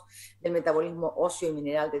trastornos del metabolismo óseo y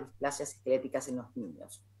mineral de displasias esqueléticas en los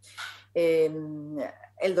niños.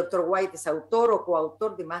 El Dr. Whyte es autor o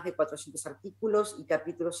coautor de más de 400 artículos y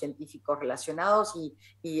capítulos científicos relacionados,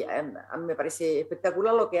 y a mí me parece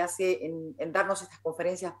espectacular lo que hace en darnos estas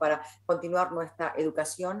conferencias para continuar nuestra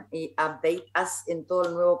educación y update us en todo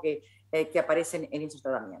lo nuevo que aparecen en estos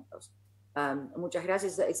tratamientos. Muchas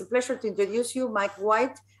gracias. It's a pleasure to introduce you, Mike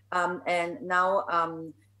Whyte, and now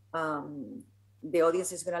the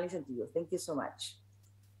audience is going to listen to you. Thank you so much.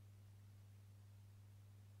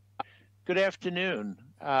 Good afternoon.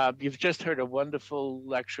 You've just heard a wonderful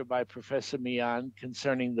lecture by Professor Millan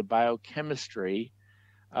concerning the biochemistry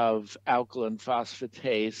of alkaline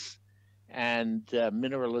phosphatase and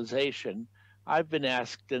mineralization. I've been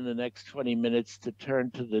asked in the next 20 minutes to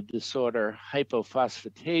turn to the disorder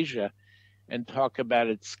hypophosphatasia and talk about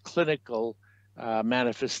its clinical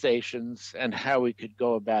manifestations and how we could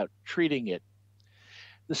go about treating it.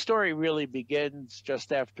 The story really begins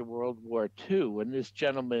just after World War II, when this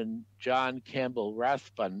gentleman, John Campbell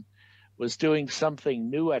Rathbun, was doing something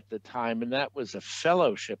new at the time, and that was a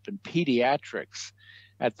fellowship in pediatrics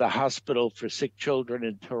at the Hospital for Sick Children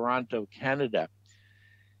in Toronto, Canada.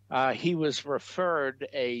 He was referred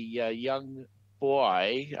a young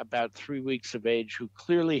boy, about 3 weeks of age, who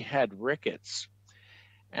clearly had rickets,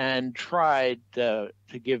 and tried to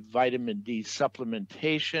give vitamin D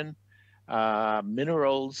supplementation,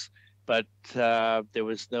 minerals, but there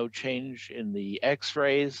was no change in the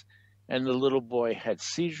x-rays, and the little boy had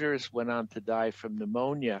seizures, went on to die from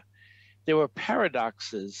pneumonia. There were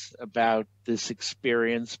paradoxes about this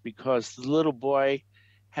experience because the little boy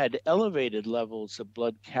had elevated levels of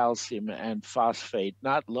blood calcium and phosphate,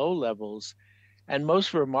 not low levels, and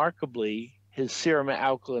most remarkably, his serum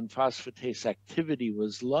alkaline phosphatase activity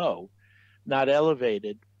was low, not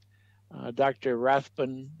elevated. Dr.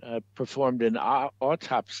 Rathbun performed an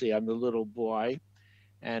autopsy on the little boy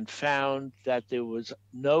and found that there was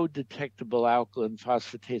no detectable alkaline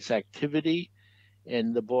phosphatase activity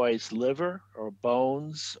in the boy's liver or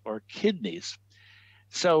bones or kidneys.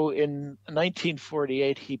 So in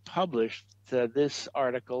 1948, he published this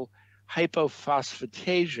article,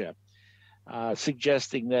 Hypophosphatasia,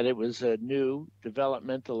 suggesting that it was a new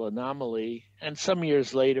developmental anomaly. And some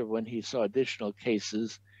years later, when he saw additional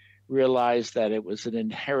cases, realized that it was an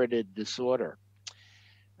inherited disorder.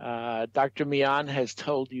 Dr. Millan has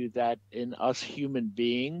told you that in us human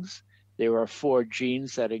beings, there are 4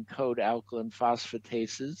 genes that encode alkaline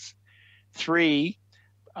phosphatases. 3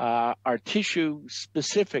 are tissue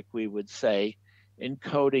specific, we would say,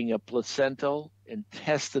 encoding a placental,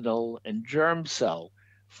 intestinal, and germ cell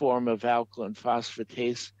form of alkaline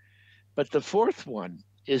phosphatase. But the 4th one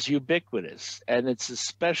is ubiquitous, and it's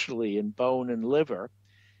especially in bone and liver,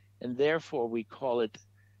 and therefore we call it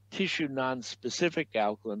tissue non-specific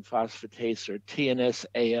alkaline phosphatase, or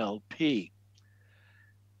TNS-ALP.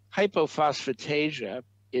 Hypophosphatasia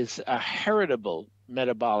is a heritable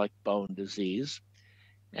metabolic bone disease,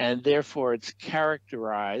 and therefore it's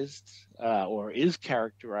characterized or is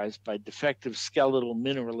characterized by defective skeletal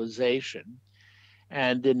mineralization.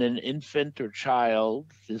 And in an infant or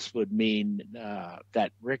child, this would mean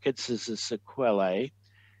that rickets is a sequelae.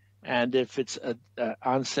 And if its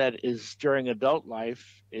onset is during adult life,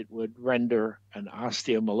 it would render an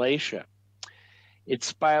osteomalacia.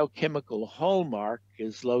 Its biochemical hallmark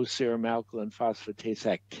is low serum alkaline phosphatase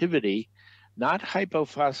activity, not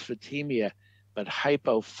hypophosphatemia, but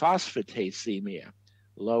hypophosphatasemia,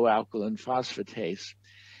 low alkaline phosphatase.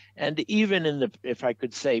 And even in the, if I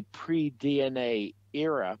could say, pre-DNA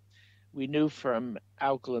era, we knew from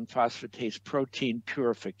alkaline phosphatase protein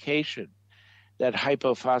purification that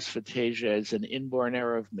hypophosphatasia is an inborn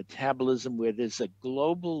error of metabolism where there's a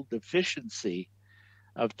global deficiency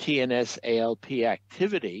of TNS-ALP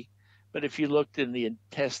activity. But if you looked in the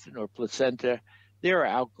intestine or placenta, there are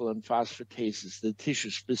alkaline phosphatases. The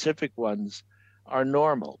tissue-specific ones are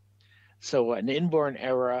normal. So an inborn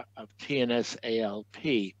error of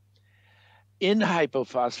TNS-ALP. In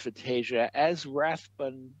hypophosphatasia, as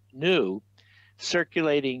Rathbun knew,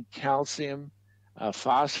 circulating calcium,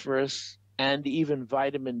 phosphorus, and even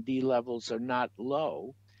vitamin D levels are not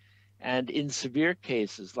low. And in severe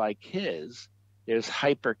cases like his, there's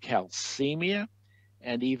hypercalcemia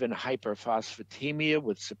and even hyperphosphatemia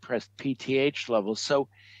with suppressed PTH levels. So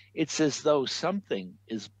it's as though something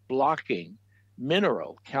is blocking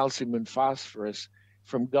mineral, calcium and phosphorus,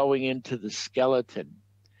 from going into the skeleton.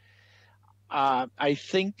 I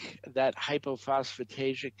think that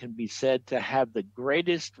hypophosphatasia can be said to have the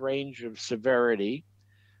greatest range of severity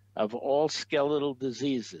of all skeletal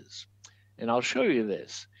diseases. And I'll show you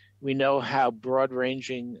this. We know how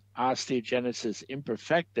broad-ranging osteogenesis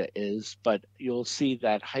imperfecta is, but you'll see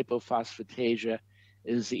that hypophosphatasia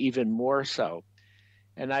is even more so.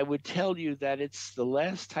 And I would tell you that it's the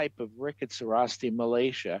last type of rickets or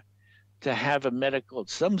osteomalacia to have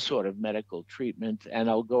some sort of medical treatment, and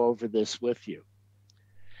I'll go over this with you.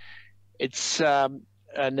 It's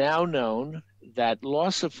now known that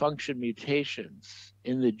loss of function mutations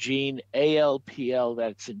in the gene ALPL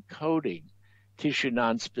that's encoding tissue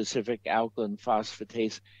nonspecific alkaline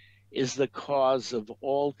phosphatase is the cause of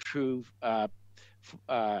all true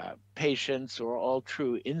patients or all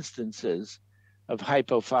true instances of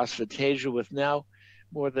hypophosphatasia, with now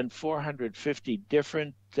more than 450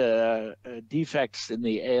 different defects in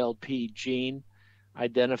the ALP gene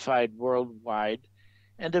identified worldwide.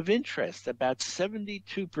 And of interest, about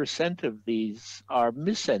 72% of these are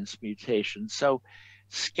missense mutations. So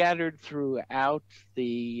scattered throughout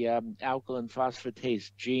the alkaline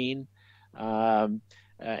phosphatase gene,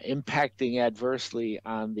 impacting adversely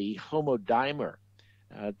on the homodimer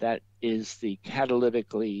that is the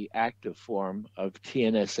catalytically active form of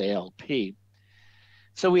TNS-ALP.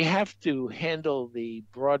 So we have to handle the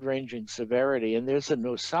broad-ranging severity, and there's a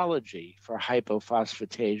nosology for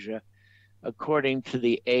hypophosphatasia according to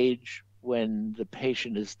the age when the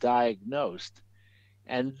patient is diagnosed.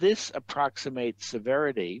 And this approximates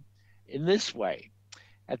severity in this way.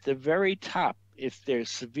 At the very top, if there's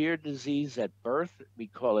severe disease at birth, we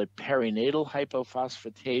call it perinatal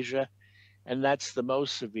hypophosphatasia, and that's the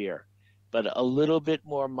most severe. But a little bit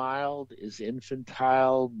more mild is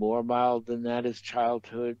infantile, more mild than that is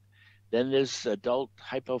childhood. Then there's adult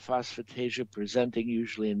hypophosphatasia presenting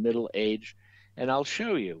usually in middle age. And I'll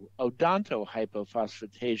show you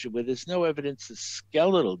odontohypophosphatasia, where there's no evidence of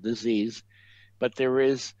skeletal disease, but there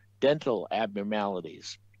is dental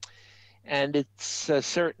abnormalities. And it's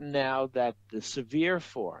certain now that the severe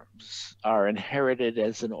forms are inherited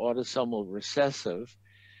as an autosomal recessive,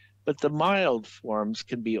 but the mild forms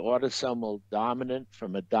can be autosomal dominant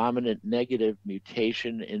from a dominant negative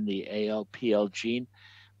mutation in the ALPL gene.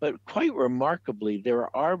 But quite remarkably,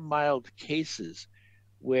 there are mild cases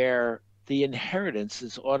where the inheritance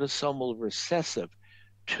is autosomal recessive.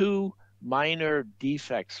 Two minor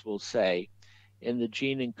defects, we'll say, in the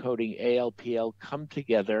gene encoding ALPL come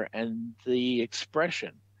together, and the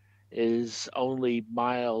expression is only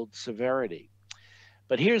mild severity.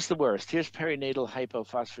 But here's the worst. Here's perinatal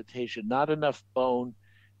hypophosphatasia, not enough bone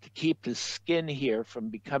to keep the skin here from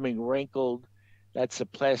becoming wrinkled. That's a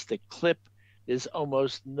plastic clip. There's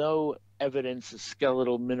almost no evidence of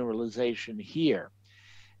skeletal mineralization here.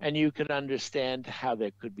 And you can understand how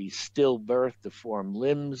there could be stillbirth, deformed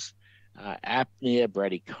limbs, apnea,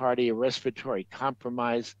 bradycardia, respiratory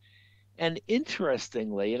compromise. And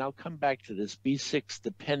interestingly, and I'll come back to this, B6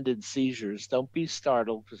 dependent seizures, don't be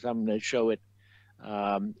startled because I'm going to show it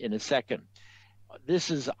in a second.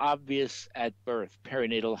 This is obvious at birth,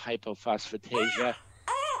 perinatal hypophosphatasia,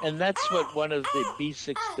 and that's what one of the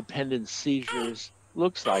B6 dependent seizures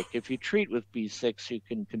looks like. If you treat with B6, you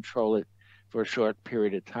can control it for a short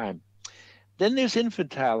period of time. Then there's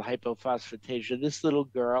infantile hypophosphatasia. This little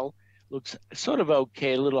girl looks sort of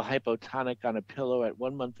okay, a little hypotonic on a pillow at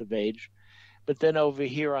 1 month of age. But then over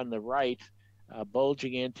here on the right,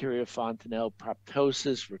 bulging anterior fontanelle,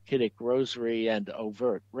 proptosis, rachitic rosary, and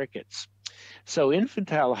overt rickets. So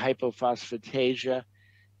infantile hypophosphatasia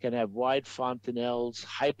can have wide fontanelles,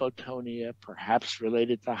 hypotonia, perhaps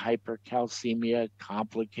related to hypercalcemia,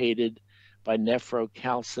 complicated by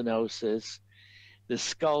nephrocalcinosis. The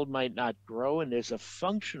skull might not grow, and there's a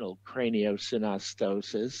functional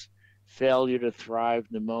craniosynostosis, failure to thrive,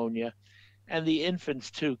 pneumonia, and the infants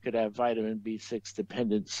too could have vitamin B6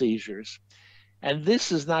 dependent seizures. And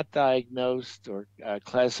this is not diagnosed or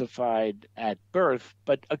classified at birth,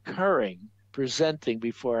 but occurring, presenting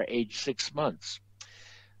before age 6 months.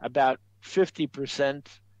 About 50%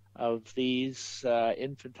 of these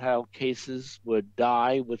infantile cases would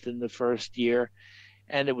die within the first year,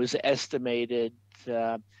 and it was estimated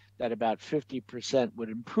that about 50% would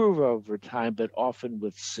improve over time, but often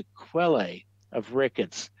with sequelae of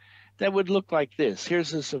rickets that would look like this.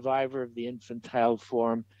 Here's a survivor of the infantile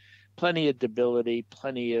form, plenty of debility,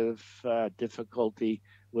 plenty of difficulty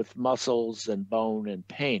with muscles and bone and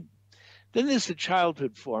pain. Then there's the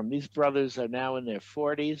childhood form. These brothers are now in their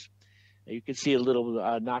 40s. You can see a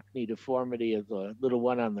little knock-knee deformity of the little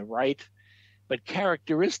one on the right. But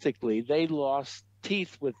characteristically, they lost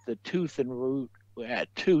teeth with the tooth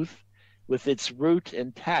with its root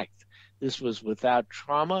intact. This was without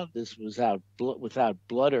trauma. This was without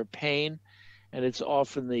blood or pain. And it's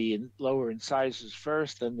often the lower incisors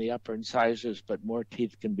first, then the upper incisors, but more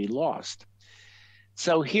teeth can be lost.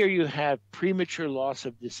 So here you have premature loss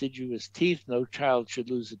of deciduous teeth. No child should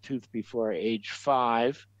lose a tooth before age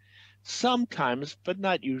 5. Sometimes, but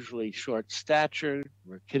not usually, short stature,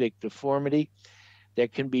 rachitic deformity. There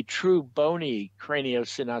can be true bony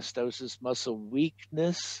craniosynostosis, muscle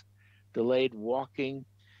weakness, delayed walking,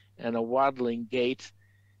 and a waddling gait.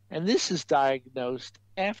 And this is diagnosed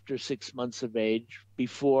after 6 months of age,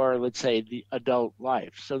 before, let's say, the adult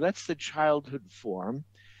life. So that's the childhood form.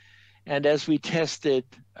 And as we tested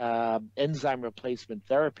enzyme replacement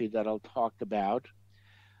therapy that I'll talk about,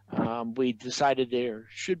 we decided there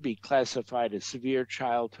should be classified as severe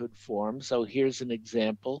childhood form. So here's an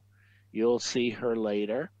example. You'll see her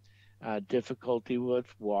later. Difficulty with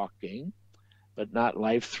walking, but not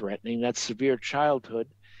life-threatening. That's severe childhood.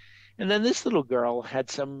 And then this little girl had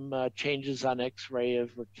some changes on X-ray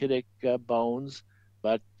of rachitic bones,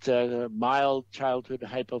 but mild childhood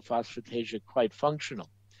hypophosphatasia, quite functional.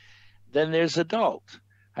 Then there's adult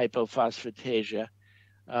hypophosphatasia,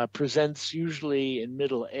 presents usually in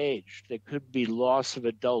middle age. There could be loss of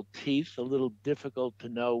adult teeth, a little difficult to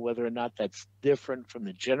know whether or not that's different from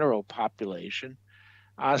the general population.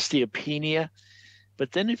 Osteopenia.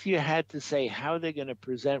 But then if you had to say how they're going to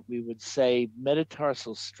present, we would say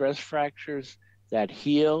metatarsal stress fractures that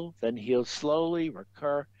heal, then heal slowly,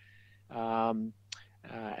 recur, and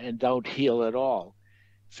don't heal at all.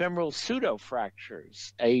 Femoral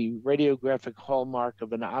pseudofractures, a radiographic hallmark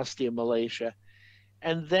of an osteomalacia,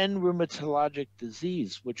 and then rheumatologic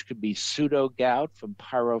disease, which could be pseudogout from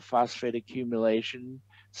pyrophosphate accumulation,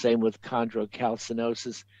 same with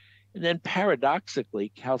chondrocalcinosis, and then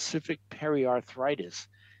paradoxically, calcific periarthritis,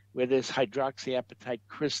 where there's hydroxyapatite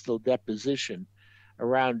crystal deposition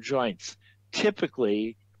around joints,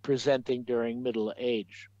 typically presenting during middle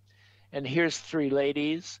age. And here's 3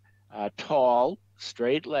 ladies, tall,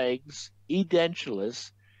 straight legs,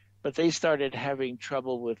 edentulous, but they started having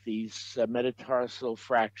trouble with these metatarsal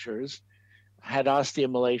fractures, had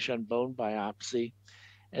osteomalacia on bone biopsy,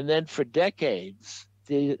 and then for decades,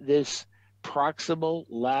 this proximal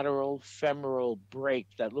lateral femoral break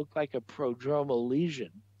that looked like a prodromal lesion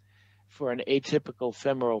for an atypical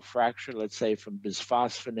femoral fracture, let's say from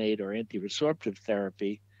bisphosphonate or anti-resorptive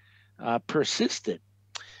therapy, persisted.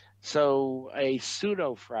 So a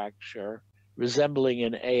pseudofracture resembling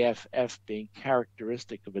an AFF being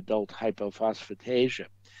characteristic of adult hypophosphatasia.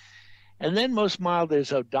 And then most mild,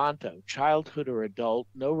 there's odonto, childhood or adult,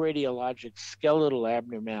 no radiologic skeletal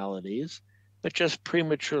abnormalities, but just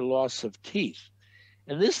premature loss of teeth.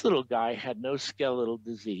 And this little guy had no skeletal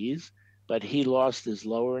disease, but he lost his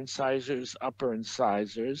lower incisors, upper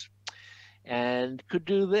incisors, and could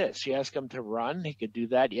do this. You ask him to run, he could do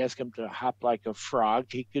that. You ask him to hop like a frog,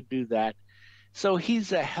 he could do that. So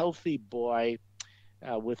he's a healthy boy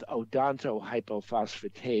with odonto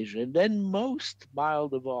hypophosphatasia. And then most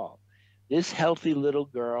mild of all, this healthy little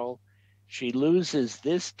girl, she loses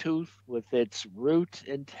this tooth with its root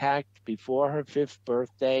intact before her 5th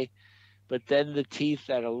birthday, but then the teeth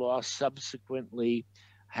that are lost subsequently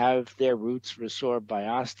have their roots resorbed by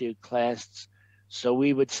osteoclasts. So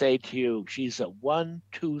we would say to you, she's a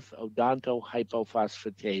 1-tooth odonto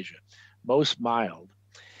hypophosphatasia, most mild.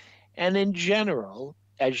 And in general,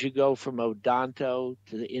 as you go from odonto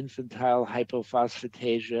to the infantile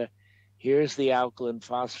hypophosphatasia, here's the alkaline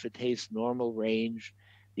phosphatase normal range.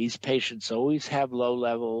 These patients always have low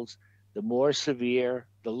levels. The more severe,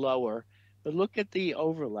 the lower. But look at the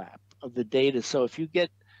overlap of the data. So if you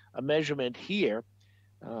get a measurement here,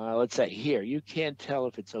 let's say here, you can't tell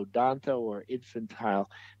if it's odonto or infantile.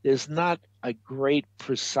 There's not a great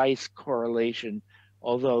precise correlation,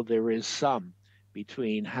 although there is some,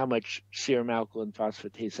 between how much serum alkaline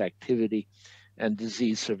phosphatase activity and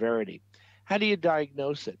disease severity. How do you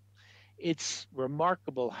diagnose it? It's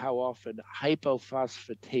remarkable how often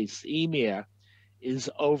hypophosphatasemia is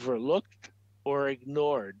overlooked or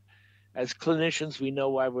ignored. As clinicians, we know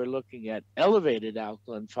why we're looking at elevated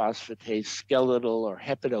alkaline phosphatase, skeletal or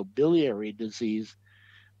hepatobiliary disease,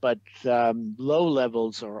 but low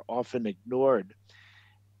levels are often ignored.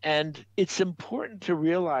 And it's important to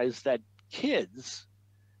realize that kids,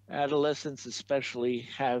 adolescents especially,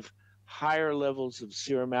 have higher levels of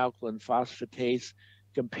serum alkaline phosphatase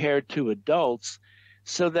compared to adults,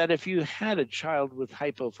 so that if you had a child with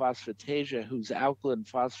hypophosphatasia whose alkaline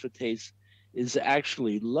phosphatase is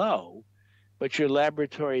actually low, but your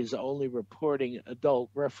laboratory is only reporting adult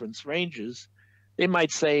reference ranges, they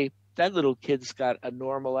might say that little kid's got a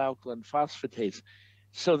normal alkaline phosphatase.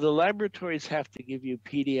 So the laboratories have to give you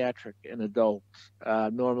pediatric and adult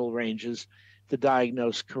normal ranges to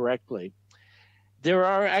diagnose correctly. There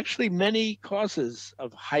are actually many causes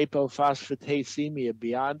of hypophosphatasemia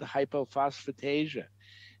beyond hypophosphatasia.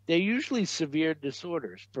 They're usually severe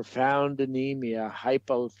disorders: profound anemia,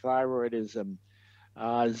 hypothyroidism,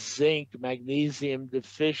 zinc, magnesium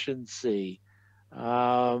deficiency,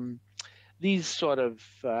 these sort of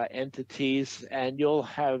entities, and you'll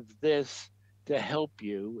have this to help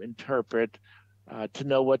you interpret, to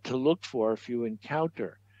know what to look for if you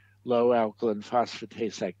encounter low alkaline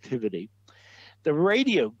phosphatase activity. The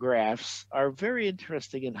radiographs are very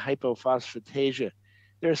interesting in hypophosphatasia.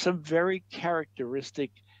 There are some very characteristic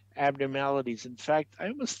abnormalities. In fact, I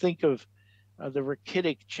almost think of the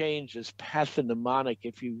rachitic change as pathognomonic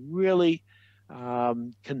if you really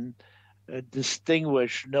can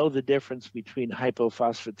distinguish, know the difference between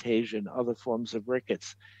hypophosphatasia and other forms of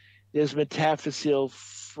rickets. There's metaphyseal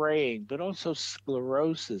fraying, but also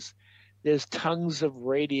sclerosis. There's tongues of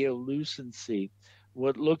radiolucency,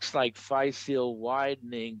 what looks like physeal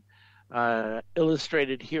widening,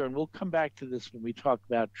 illustrated here. And we'll come back to this when we talk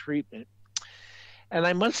about treatment. And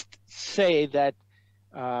I must say that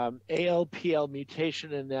ALPL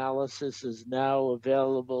mutation analysis is now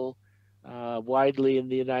available widely in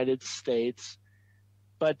the United States,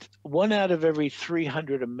 but 1 out of every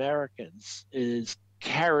 300 Americans is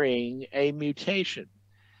carrying a mutation.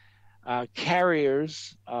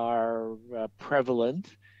 Carriers are prevalent.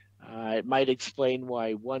 It might explain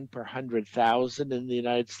why 1 per 100,000 in the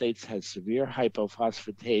United States has severe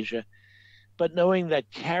hypophosphatasia. But knowing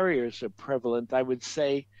that carriers are prevalent, I would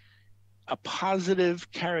say a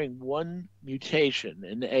positive carrying one mutation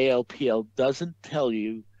in ALPL doesn't tell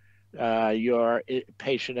you your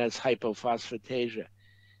patient has hypophosphatasia.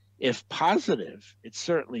 If positive, it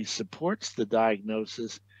certainly supports the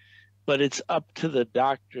diagnosis, but it's up to the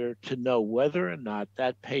doctor to know whether or not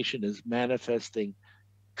that patient is manifesting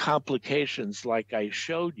complications like I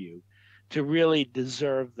showed you to really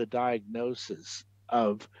deserve the diagnosis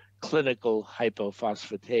of clinical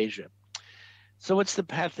hypophosphatasia. So what's the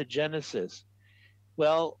pathogenesis?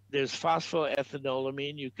 Well, there's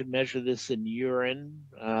phosphoethanolamine. You can measure this in urine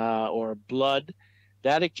or blood.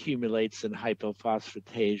 That accumulates in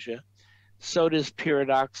hypophosphatasia. So does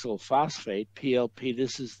pyridoxal phosphate, PLP.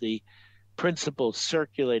 This is the principal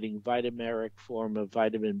circulating vitameric form of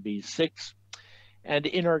vitamin B6. And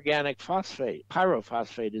inorganic phosphate,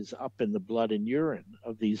 pyrophosphate, is up in the blood and urine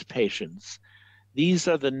of these patients. These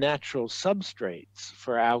are the natural substrates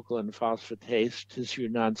for alkaline phosphatase, tissue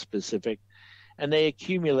nonspecific, and they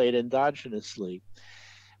accumulate endogenously.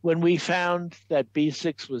 When we found that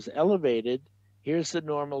B6 was elevated, here's the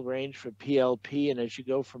normal range for PLP, and as you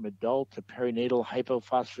go from adult to perinatal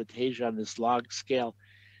hypophosphatasia on this log scale,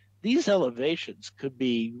 these elevations could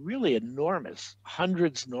be really enormous.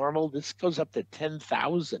 Hundreds normal, this goes up to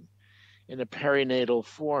 10,000 in a perinatal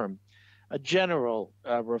form, a general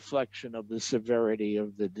reflection of the severity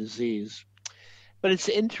of the disease. But it's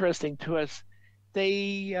interesting to us,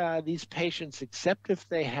 these patients, except if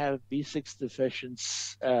they have B6 deficient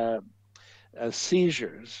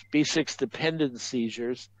seizures, B6 dependent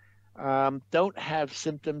seizures, don't have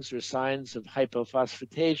symptoms or signs of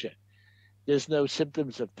hypophosphatasia. There's no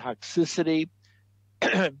symptoms of toxicity,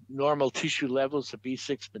 normal tissue levels of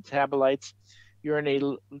B6 metabolites,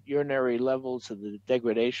 urinary levels of the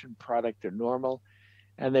degradation product are normal,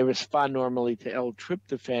 and they respond normally to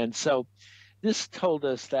L-tryptophan. So this told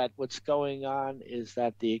us that what's going on is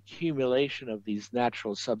that the accumulation of these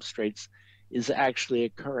natural substrates is actually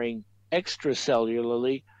occurring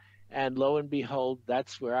extracellularly, and lo and behold,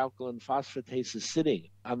 that's where alkaline phosphatase is sitting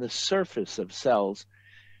on the surface of cells,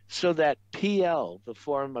 so that PL, the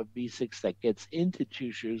form of B6 that gets into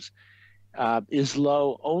tissues, is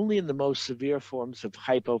low only in the most severe forms of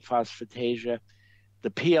hypophosphatasia. The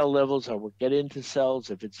PL levels are what get into cells.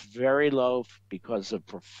 If it's very low because of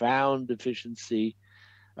profound deficiency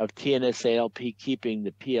of TNS-ALP keeping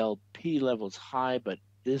the PLP levels high, but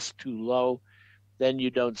this too low, then you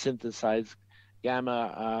don't synthesize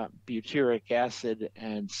gamma butyric acid,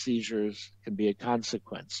 and seizures can be a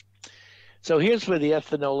consequence. So here's where the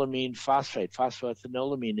ethanolamine phosphate,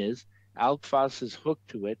 phosphoethanolamine is. Alk-phos is hooked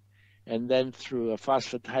to it, and then through a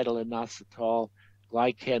phosphatidylinositol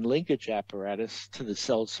glycan linkage apparatus to the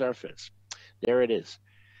cell surface. There it is.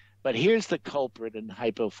 But here's the culprit in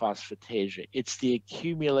hypophosphatasia. It's the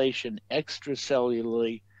accumulation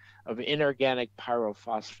extracellularly of inorganic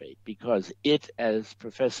pyrophosphate, because it, as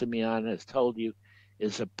Professor Millan has told you,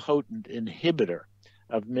 is a potent inhibitor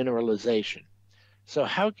of mineralization. So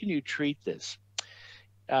how can you treat this?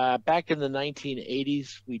 Back in the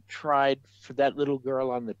 1980s, we tried for that little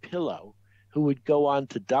girl on the pillow who would go on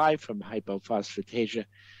to die from hypophosphatasia,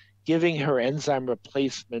 giving her enzyme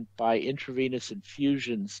replacement by intravenous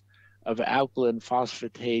infusions of alkaline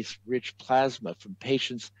phosphatase-rich plasma from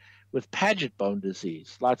patients with Paget bone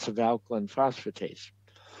disease, lots of alkaline phosphatase.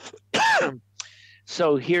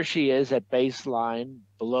 So here she is at baseline,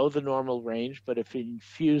 below the normal range, but if you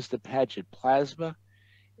infuse the Paget plasma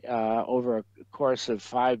over a course of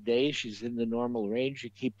 5 days, she's in the normal range. You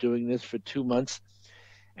keep doing this for 2 months,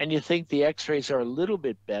 and you think the x-rays are a little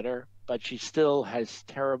bit better, but she still has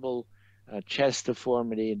terrible chest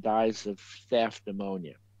deformity and dies of staph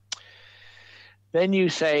pneumonia. Then you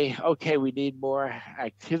say, okay, we need more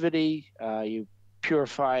activity. You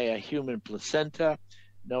purify a human placenta,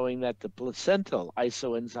 knowing that the placental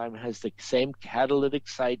isoenzyme has the same catalytic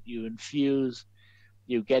site. You infuse,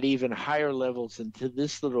 you get even higher levels into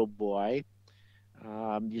this little boy.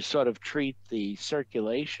 You sort of treat the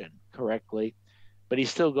circulation correctly, but he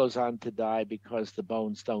still goes on to die because the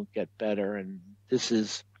bones don't get better. And this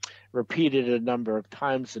is repeated a number of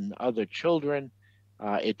times in other children.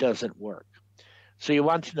 It doesn't work. So you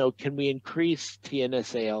want to know, can we increase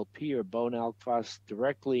TNS-ALP or bone alk-phos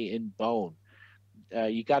directly in bone?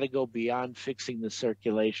 You got to go beyond fixing the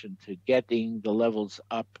circulation to getting the levels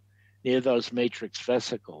up near those matrix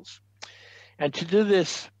vesicles. And to do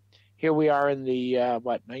this, here we are in the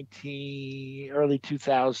early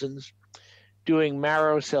 2000s, doing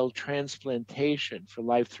marrow cell transplantation for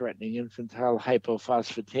life-threatening infantile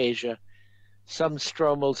hypophosphatasia, some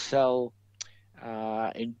stromal cell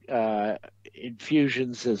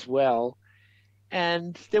infusions as well.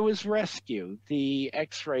 And there was rescue. The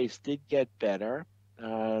x-rays did get better.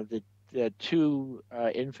 The two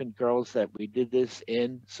infant girls that we did this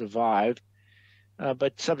in survived,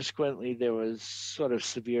 but subsequently there was sort of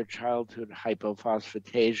severe childhood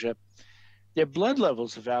hypophosphatasia. Their blood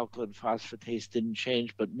levels of alkaline phosphatase didn't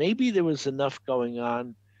change, but maybe there was enough going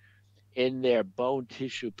on in their bone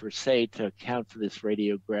tissue per se to account for this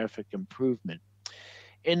radiographic improvement.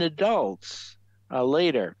 In adults,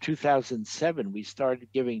 later, 2007, we started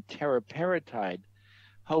giving teriparatide,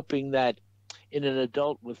 hoping that in an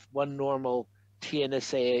adult with one normal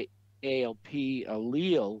TNS-ALP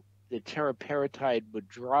allele, the teriparatide would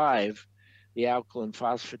drive the alkaline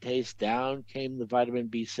phosphatase down, came the vitamin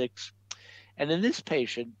B6. And in this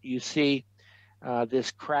patient, you see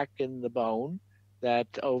this crack in the bone that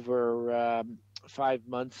over 5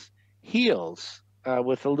 months heals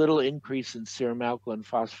with a little increase in serum alkaline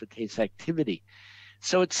phosphatase activity.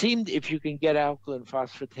 So it seemed if you can get alkaline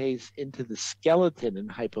phosphatase into the skeleton in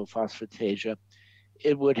hypophosphatasia,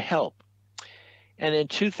 it would help. And in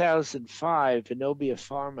 2005, Innovia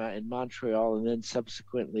Pharma in Montreal, and then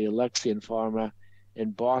subsequently Alexion Pharma in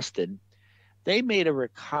Boston, they made a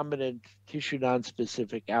recombinant tissue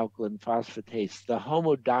nonspecific alkaline phosphatase. The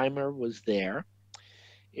homodimer was there.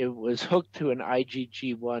 It was hooked to an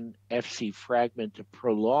IgG1 Fc fragment to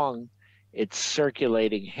prolong its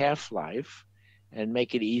circulating half-life and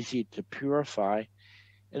make it easy to purify.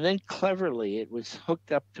 And then cleverly, it was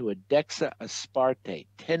hooked up to a dexa-aspartate,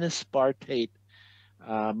 10-aspartate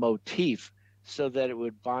motif, so that it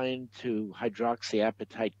would bind to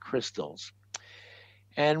hydroxyapatite crystals.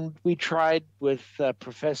 And we tried with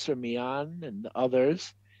Professor Millan and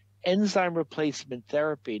others enzyme replacement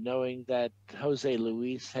therapy, knowing that José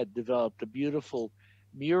Luis had developed a beautiful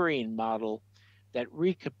murine model that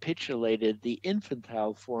recapitulated the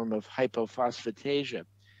infantile form of hypophosphatasia.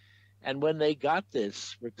 And when they got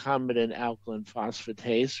this recombinant alkaline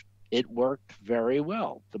phosphatase, it worked very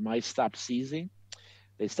well. The mice stopped seizing,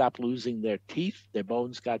 they stopped losing their teeth, their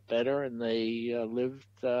bones got better, and they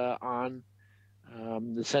lived on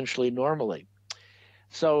essentially normally.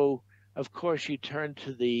 So, of course, you turn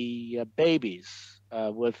to the babies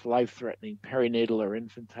with life-threatening perinatal or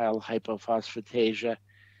infantile hypophosphatasia.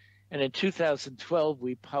 And in 2012,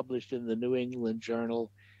 we published in the New England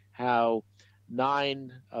Journal how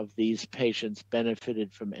 9 of these patients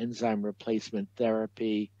benefited from enzyme replacement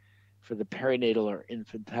therapy for the perinatal or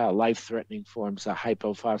infantile life-threatening forms of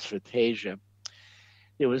hypophosphatasia.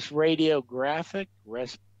 There was radiographic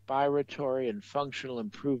respiratory and functional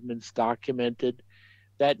improvements documented.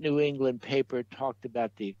 That New England paper talked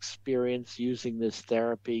about the experience using this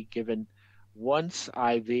therapy given once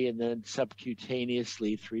IV and then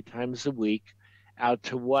subcutaneously 3 times a week out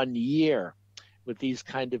to 1 year with these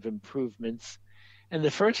kind of improvements. And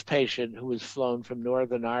the first patient, who was flown from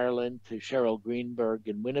Northern Ireland to Cheryl Greenberg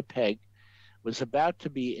in Winnipeg, was about to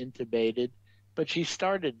be intubated, but she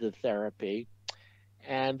started the therapy.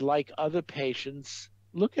 And like other patients,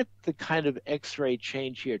 look at the kind of X-ray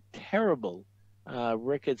change here. Terrible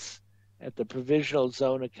rickets at the provisional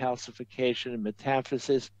zone of calcification and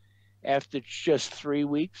metaphysis. After just 3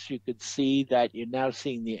 weeks, you could see that you're now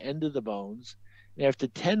seeing the end of the bones. And after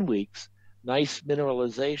 10 weeks, nice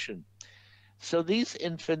mineralization. So these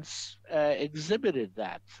infants exhibited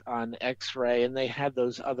that on X-ray, and they had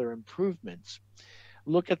those other improvements.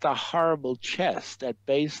 Look at the horrible chest at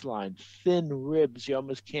baseline, thin ribs. You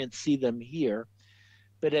almost can't see them here.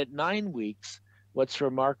 But at 9 weeks, what's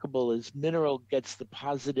remarkable is mineral gets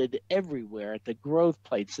deposited everywhere at the growth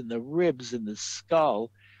plates, in the ribs, in the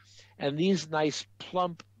skull. And these nice,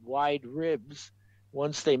 plump, wide ribs,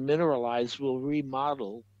 once they mineralize, will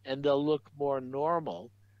remodel, and they'll look more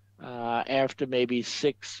normal after maybe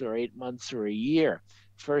 6 or 8 months or a year.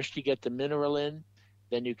 First, you get the mineral in,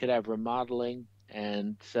 then you could have remodeling,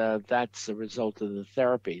 and that's the result of the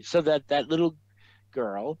therapy. So that little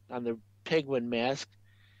girl on the penguin mask,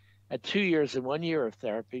 at 2 years and 1 year of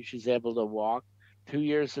therapy, she's able to walk. 2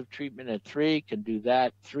 years of treatment at 3, can do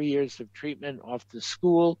that. 3 years of treatment, off to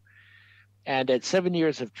school. And at 7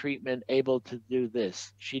 years of treatment, able to do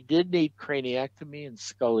this. She did need craniectomy and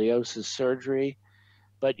scoliosis surgery,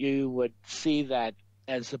 but you would see that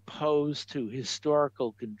as opposed to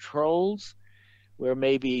historical controls, where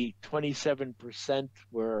maybe 27%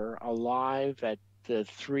 were alive at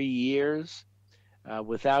 3 years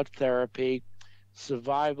without therapy,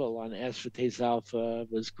 survival on aspartase alpha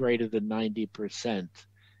was greater than 90%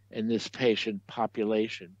 in this patient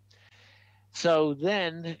population. So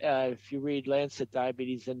then, if you read Lancet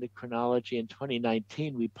Diabetes Endocrinology in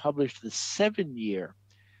 2019, we published the 7-year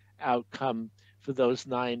outcome for those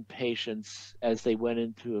 9 patients as they went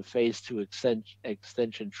into a phase 2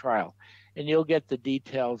 extension trial. And you'll get the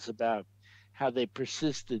details about how they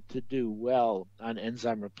persisted to do well on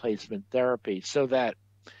enzyme replacement therapy, so that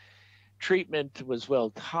treatment was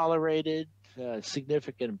well tolerated,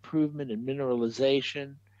 significant improvement in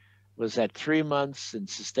mineralization was at 3 months and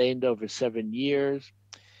sustained over 7 years.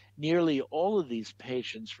 Nearly all of these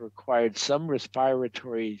patients required some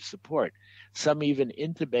respiratory support, some even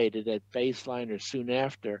intubated at baseline or soon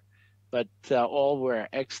after, but all were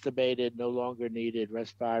extubated, no longer needed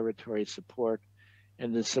respiratory support,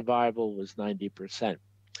 and the survival was 90%.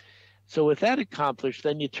 So with that accomplished,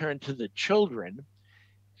 then you turn to the children,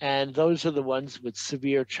 and those are the ones with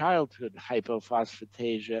severe childhood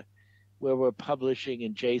hypophosphatasia, where we're publishing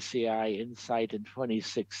in JCI Insight in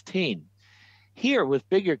 2016. Here, with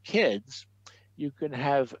bigger kids, you can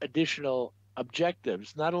have additional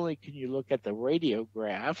objectives. Not only can you look at the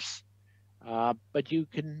radiographs, but you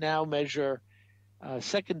can now measure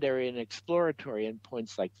secondary and exploratory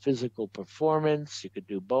endpoints like physical performance. You could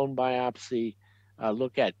do bone biopsy,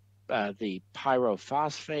 look at the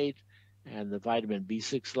pyrophosphate and the vitamin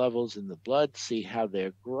B6 levels in the blood, see how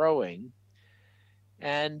they're growing.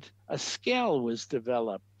 And a scale was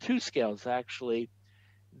developed, 2 scales actually,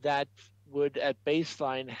 that would at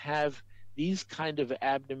baseline have these kind of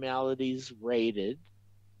abnormalities rated,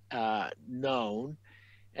 known,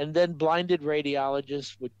 and then blinded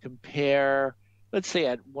radiologists would compare, let's say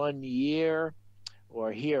at 1 year,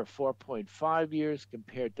 or here 4.5 years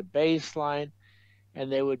compared to baseline,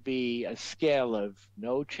 and there would be a scale of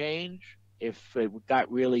no change. If it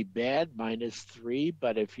got really bad, -3,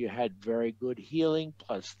 but if you had very good healing,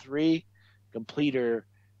 +3, complete or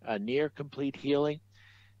near complete healing.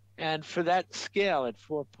 And for that scale at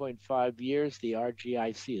 4.5 years, the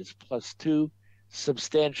RGIC is +2,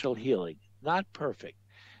 substantial healing. Not perfect,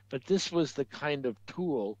 but this was the kind of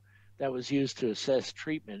tool that was used to assess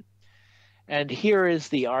treatment. And here is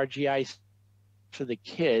the RGIC for the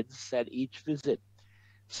kids at each visit.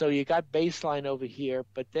 So you got baseline over here,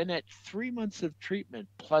 but then at 3 months of treatment,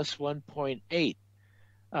 +1.8,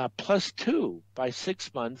 +2 by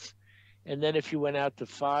 6 months. And then if you went out to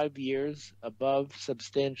 5 years, above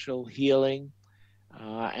substantial healing,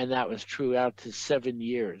 and that was true out to 7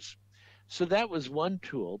 years. So that was one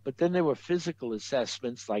tool, but then there were physical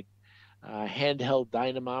assessments like handheld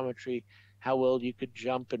dynamometry, how well you could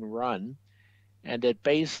jump and run. And at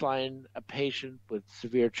baseline, a patient with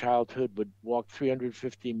severe childhood would walk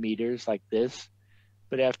 350 meters like this,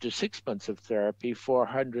 But after 6 months of therapy,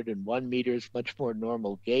 401 meters, much more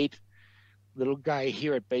normal gait. Little guy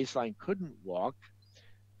here at baseline couldn't walk,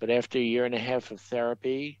 but after a year and a half of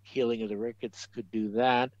therapy, healing of the rickets could do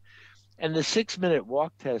that. And the 6-minute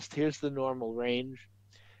walk test, here's the normal range.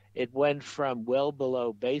 It went from well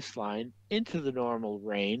below baseline into the normal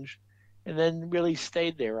range, and then really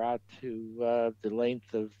stayed there out to the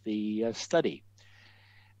length of the study.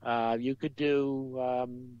 You could do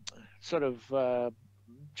sort of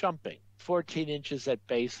jumping, 14 inches at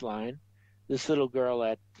baseline. This little girl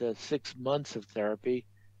at 6 months of therapy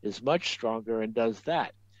is much stronger and does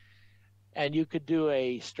that. And you could do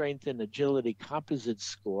a strength and agility composite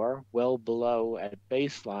score well below at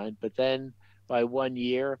baseline, but then by 1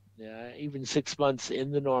 year, even 6 months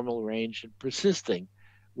in the normal range and persisting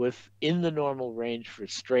within the normal range for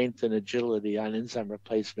strength and agility on enzyme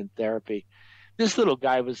replacement therapy. This little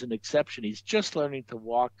guy was an exception. He's just learning to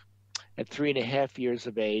walk at 3.5 years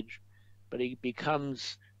of age, but he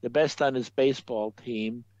becomes the best on his baseball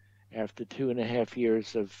team after 2.5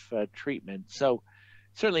 years of treatment. So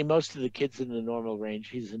certainly most of the kids in the normal range,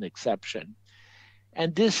 he's an exception.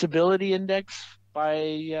 And disability index,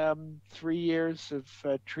 by 3 years of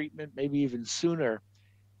treatment, maybe even sooner,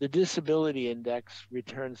 the disability index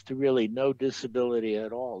returns to really no disability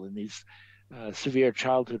at all in these severe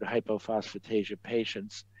childhood hypophosphatasia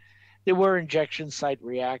patients. There were injection site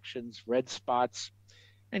reactions, red spots,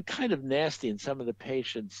 and kind of nasty in some of the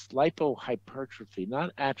patients, lipohypertrophy,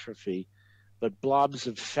 not atrophy, but blobs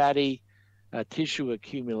of fatty tissue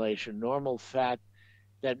accumulation, normal fat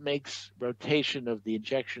that makes rotation of the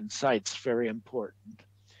injection sites very important.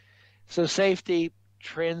 So safety,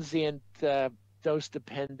 transient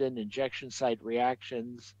dose-dependent injection site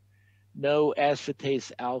reactions, no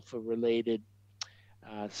aspartase alpha-related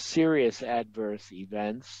serious adverse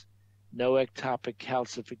events, no ectopic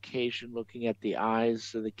calcification looking at the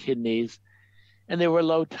eyes or the kidneys, and there were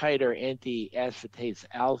low titer anti-aspartase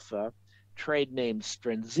alpha, trade name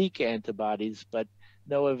Strensiq antibodies, but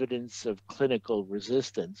no evidence of clinical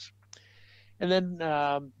resistance. And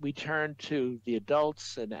then we turn to the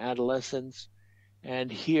adults and adolescents,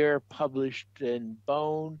 and here published in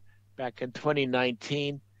Bone back in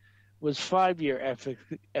 2019 was 5-year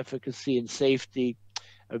efficacy and safety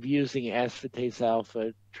of using aspartase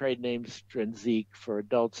alpha, trade name Strensiq, for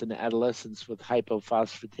adults and adolescents with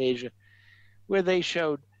hypophosphatasia, where they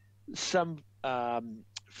showed some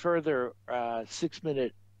further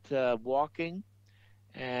 6-minute walking,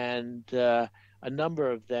 and a number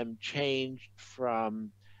of them changed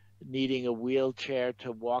from needing a wheelchair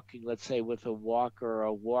to walking, let's say, with a walker or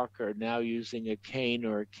a walker, now using a cane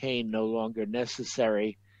or a cane no longer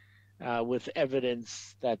necessary, with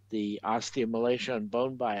evidence that the osteomalacia on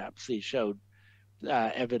bone biopsy showed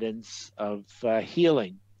evidence of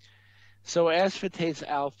healing. So aspartase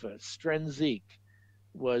alpha, Strensiq,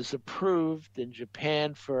 was approved in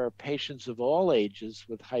Japan for patients of all ages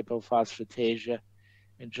with hypophosphatasia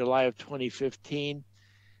in July of 2015.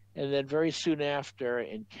 And then very soon after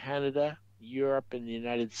in Canada, Europe, and the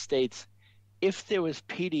United States, if there was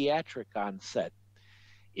pediatric onset.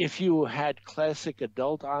 If you had classic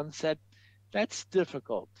adult onset, that's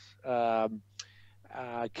difficult. Can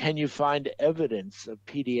you find evidence of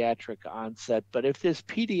pediatric onset? But if there's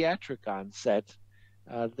pediatric onset,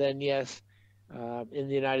 then yes, in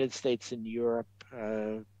the United States and Europe,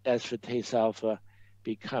 aspartase alpha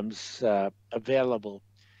becomes available.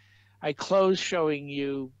 I close showing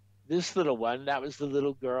you this little one. That was the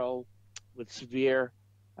little girl with severe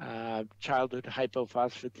childhood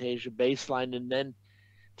hypophosphatasia baseline, and then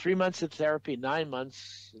 3 months of therapy, 9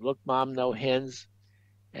 months, look, mom, no hands.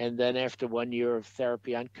 And then after 1 year of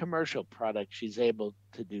therapy on commercial products, she's able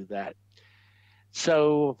to do that.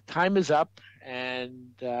 So time is up,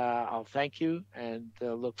 and I'll thank you and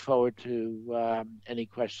look forward to any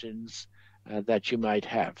questions that you might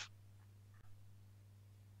have.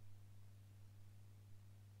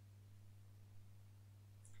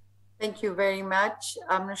 Thank you very much.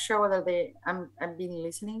 I'm not sure whether I'm being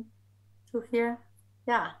listening to here.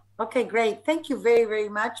 Yeah. Okay, great. Thank you very, very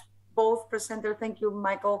much, both presenters. Thank you,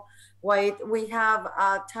 Michael, Whyte. We have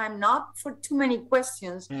time not for too many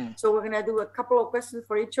questions, so we're gonna do a couple of questions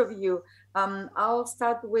for each of you. I'll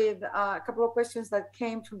start with a couple of questions that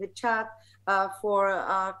came from the chat for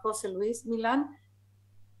José Luis Millan.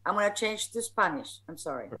 I'm gonna change to Spanish. I'm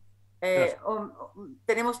sorry.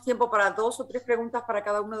 Tenemos tiempo para 2 o 3 preguntas para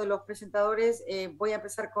cada uno de los presentadores. Voy a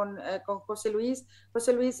empezar con José Luis.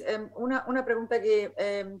 José Luis, una pregunta que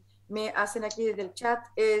me hacen aquí desde el chat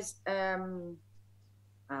es,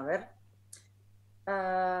 a ver,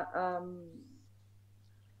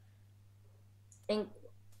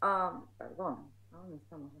 perdón, ¿Dónde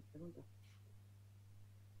estamos las preguntas?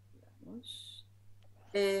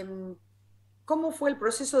 ¿Cómo fue el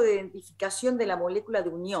proceso de identificación de la molécula de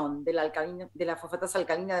unión de la fosfatasa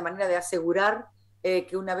alcalina de manera de asegurar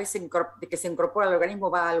que una vez que se incorpora al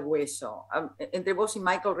organismo va al hueso? Entre vos y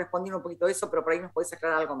Michael respondieron un poquito eso, pero por ahí nos podés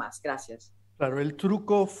aclarar algo más. Gracias. Claro, el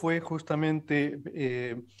truco fue justamente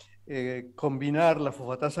combinar la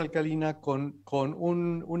fosfatasa alcalina con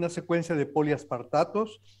una secuencia de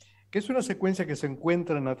poliaspartatos, que es una secuencia que se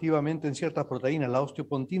encuentra nativamente en ciertas proteínas. La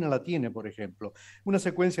osteopontina la tiene, por ejemplo. Una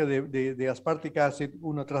secuencia de aspartic acid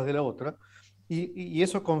una tras de la otra. Y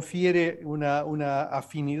eso confiere una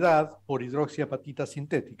afinidad por hidroxiapatita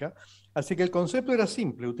sintética. Así que el concepto era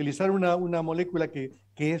simple, utilizar una molécula que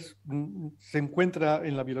se encuentra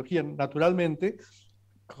en la biología naturalmente,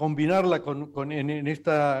 combinarla en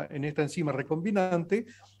esta enzima recombinante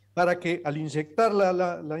para que al inyectar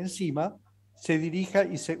la enzima se dirija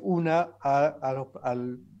y se una a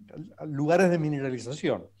lugares de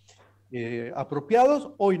mineralización.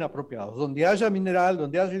 Apropiados o inapropiados. Donde haya mineral,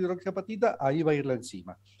 donde haya hidroxiapatita, ahí va a ir la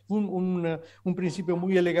enzima. Un principio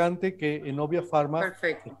muy elegante que en Novia Pharma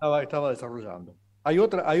estaba desarrollando. Hay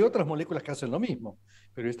otras moléculas que hacen lo mismo,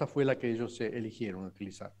 pero esta fue la que ellos eligieron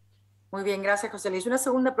utilizar. Muy bien, gracias, José Luis. Una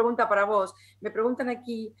segunda pregunta para vos. Me preguntan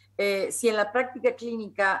aquí si en la práctica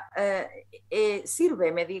clínica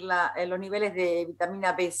sirve medir los niveles de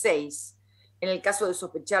vitamina B6 en el caso de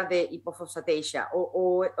sospechar de hipofosfatasia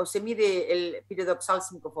o se mide el piridoxal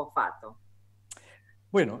 5-fosfato.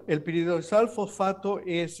 Bueno, el piridoxal fosfato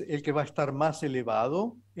es el que va a estar más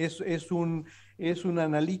elevado. Es un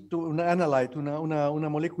analyte, una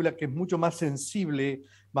molécula que es mucho más sensible,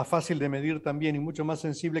 más fácil de medir también y mucho más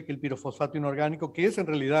sensible que el pirofosfato inorgánico, que es en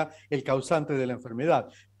realidad el causante de la enfermedad.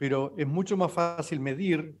 Pero es mucho más fácil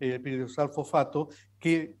medir el piridoxal fosfato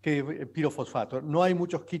que pirofosfato. No hay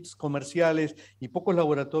muchos kits comerciales y pocos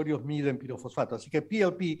laboratorios miden pirofosfato. Así que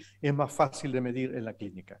PLP es más fácil de medir en la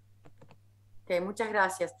clínica. Okay, muchas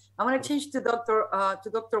gracias. I want to change to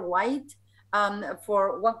Dr. Whyte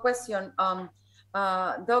for one question.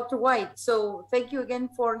 Dr. Whyte, so thank you again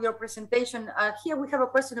for your presentation. Here we have a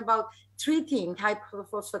question about treating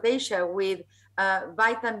hypophosphatasia with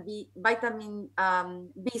vitamin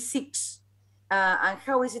B6 and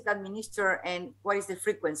how is it administered and what is the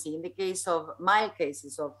frequency in the case of mild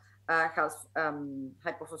cases of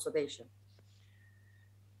hypophosphatasia?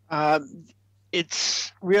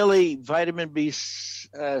 It's really vitamin B6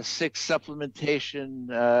 supplementation,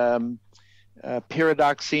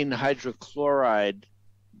 pyridoxine hydrochloride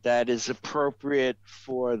that is appropriate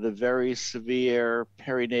for the very severe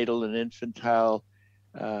perinatal and infantile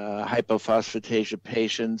hypophosphatasia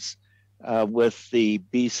patients with the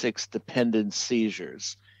B6 dependent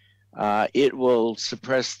seizures. It will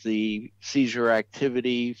suppress the seizure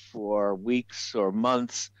activity for weeks or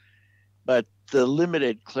months, but the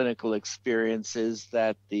limited clinical experience is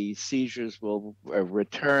that the seizures will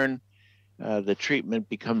return, the treatment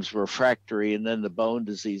becomes refractory, and then the bone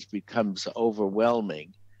disease becomes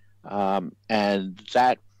overwhelming. And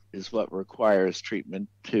that is what requires treatment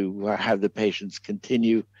to have the patients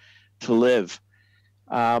continue to live.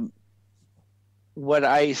 What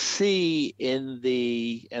I see and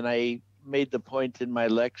I made the point in my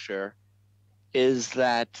lecture, is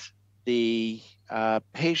that the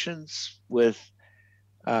patients with,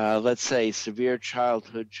 let's say, severe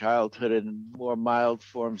childhood and more mild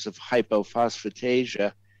forms of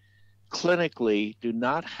hypophosphatasia clinically do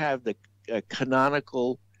not have the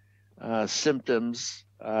canonical symptoms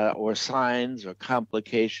or signs or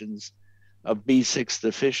complications of B6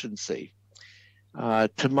 deficiency.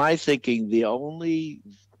 To my thinking, the only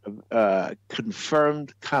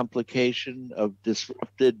confirmed complication of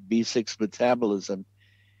disrupted B6 metabolism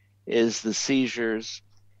is the seizures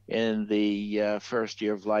in the first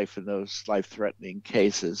year of life in those life-threatening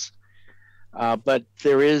cases. But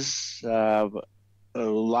there is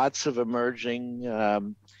lots of emerging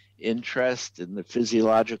interest in the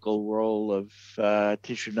physiological role of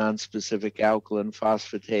tissue non-specific alkaline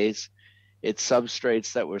phosphatase, its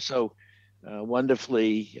substrates that were so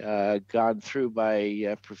wonderfully gone through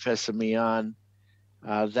by Professor Millan,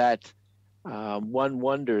 that one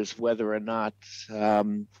wonders whether or not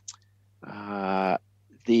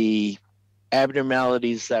the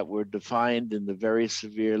abnormalities that were defined in the very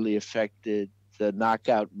severely affected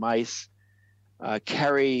knockout mice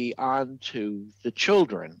carry on to the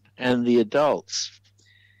children and the adults.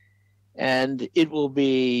 And it will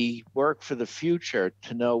be work for the future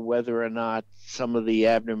to know whether or not some of the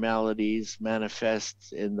abnormalities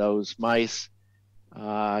manifest in those mice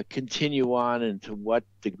continue on, and to what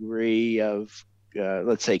degree of,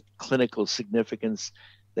 let's say, clinical significance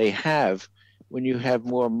they have. when you have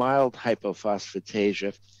more mild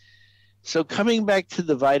hypophosphatasia. So coming back to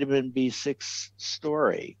the vitamin B6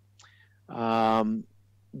 story,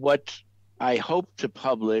 what I hope to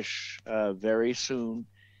publish very soon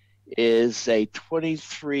is a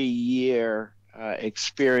 23-year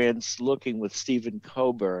experience looking with Stephen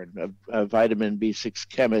Coburn, a vitamin B6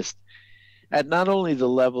 chemist, at not only the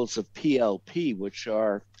levels of PLP, which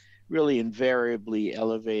are really invariably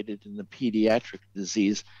elevated in the pediatric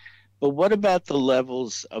disease, but what about the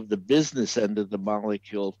levels of the business end of the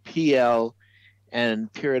molecule, PL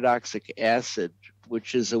and pyridoxic acid,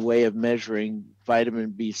 which is a way of measuring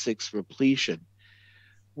vitamin B6 repletion?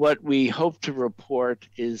 What we hope to report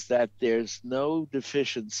is that there's no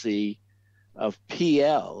deficiency of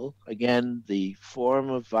PL, again, the form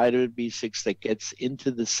of vitamin B6 that gets into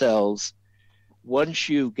the cells once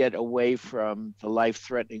you get away from the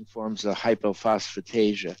life-threatening forms of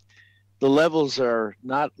hypophosphatasia. The levels are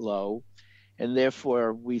not low, and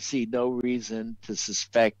therefore we see no reason to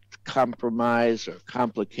suspect compromise or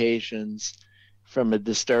complications from a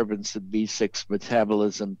disturbance of B6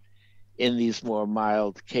 metabolism in these more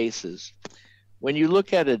mild cases. When you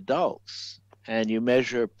look at adults and you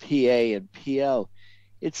measure PA and PL,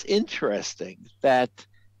 it's interesting that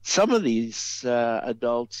some of these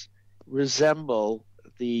adults resemble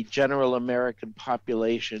the general American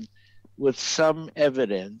population with some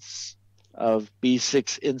evidence of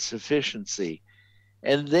B6 insufficiency.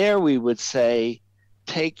 And there we would say,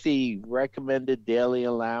 take the recommended daily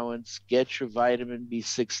allowance, get your vitamin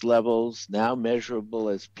B6 levels, now measurable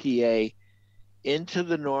as PA, into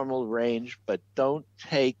the normal range, but don't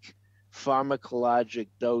take pharmacologic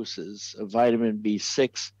doses of vitamin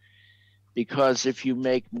B6, because if you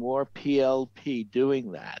make more PLP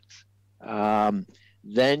doing that,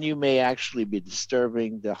 then you may actually be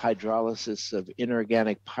disturbing the hydrolysis of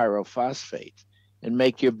inorganic pyrophosphate and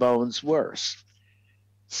make your bones worse.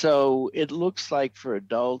 So it looks like for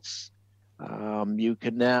adults, you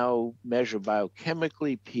can now measure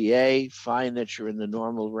biochemically PA, find that you're in the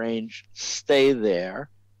normal range, stay there,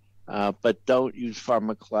 but don't use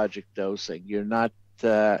pharmacologic dosing. You're not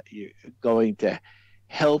you're going to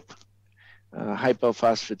help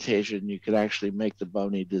hypophosphatasia, and you could actually make the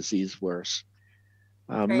bony disease worse.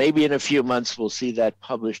 Maybe in a few months we'll see that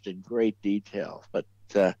published in great detail, but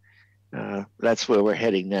that's where we're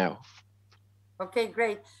heading now. Okay,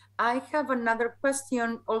 great. I have another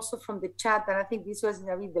question also from the chat, and I think this was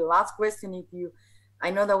going to be the last question. I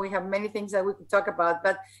know that we have many things that we could talk about,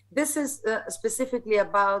 but this is specifically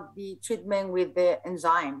about the treatment with the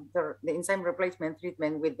enzyme, the enzyme replacement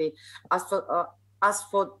treatment with the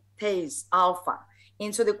phosphatase alpha.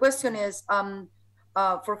 And so the question is,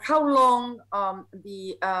 for how long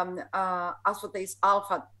the phosphatase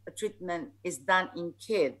alpha treatment is done in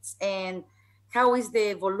kids, and how is the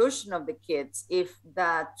evolution of the kids if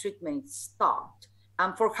that treatment is stopped,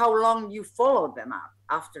 and for how long you follow them up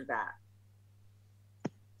after that?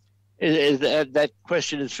 That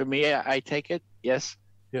question is for me, I take it? Yes?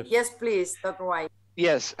 Yes. Yes, please, Dr. Whyte.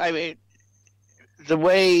 Yes, I mean, the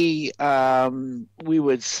way we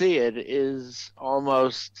would see it is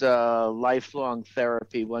almost lifelong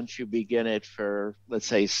therapy once you begin it for, let's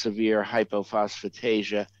say, severe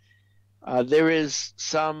hypophosphatasia. There is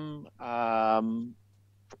some, I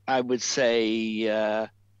would say,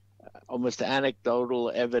 almost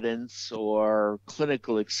anecdotal evidence or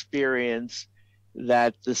clinical experience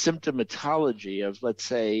that the symptomatology of, let's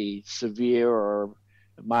say, severe or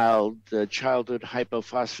mild childhood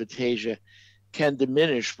hypophosphatasia can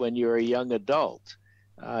diminish when you're a young adult.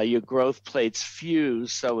 Your growth plates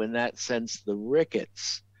fuse, so in that sense, the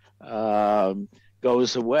rickets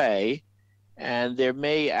goes away, and there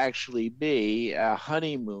may actually be a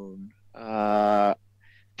honeymoon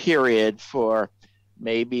period for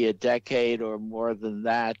maybe a decade or more than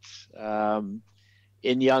that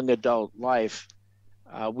in young adult life.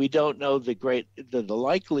 We don't know the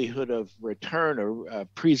likelihood of return or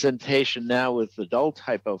presentation now with adult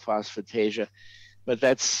hypophosphatasia, but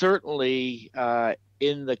that's certainly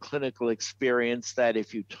in the clinical experience that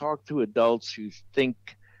if you talk to adults who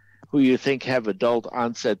you think have adult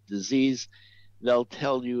onset disease, they'll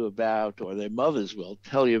tell you about, or their mothers will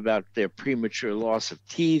tell you about their premature loss of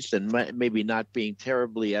teeth and maybe not being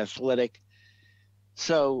terribly athletic.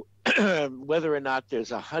 So whether or not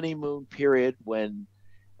there's a honeymoon period when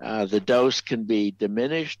the dose can be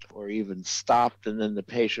diminished or even stopped and then the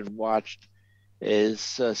patient watched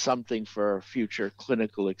is something for future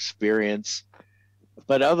clinical experience.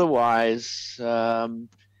 But otherwise,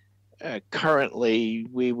 currently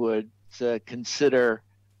we would consider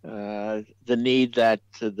the need that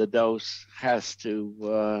the dose has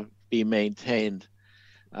to be maintained.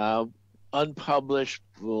 unpublished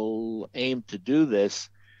will aim to do this.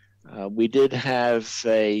 We did have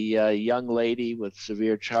a young lady with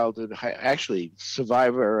severe childhood, actually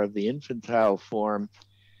survivor of the infantile form,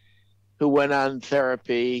 who went on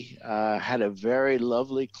therapy, had a very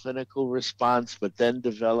lovely clinical response, but then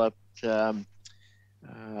developed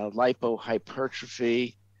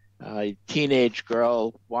lipohypertrophy. A teenage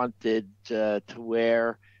girl wanted to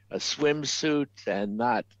wear a swimsuit and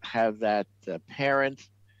not have that parent,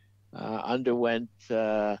 underwent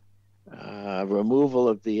removal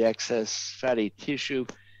of the excess fatty tissue,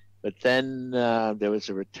 but then there was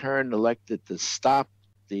a return, elected to stop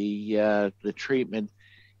the treatment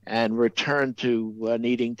and return to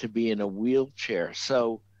needing to be in a wheelchair.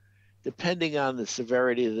 So depending on the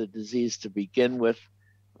severity of the disease to begin with,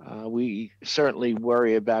 we certainly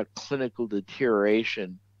worry about clinical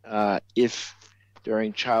deterioration if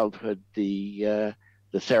during childhood the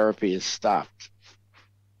therapy is stopped.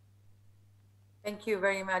 Thank you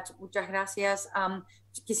very much. Muchas gracias.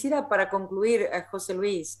 Quisiera para concluir, José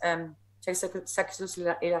Luis, ya que sos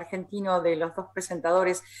el argentino de los dos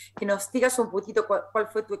presentadores, que nos digas un poquito cuál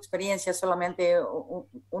fue tu experiencia, solamente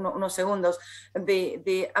unos segundos,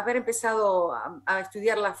 de haber empezado a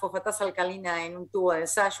estudiar la fosfatasa alcalina en un tubo de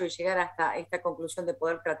ensayo y llegar hasta esta conclusión de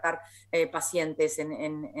poder tratar pacientes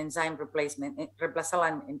en enzyme replacement,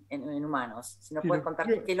 reemplazarla en humanos. Si nos puedes contar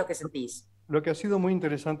qué es lo que sentís. Lo que ha sido muy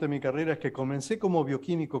interesante en mi carrera es que comencé como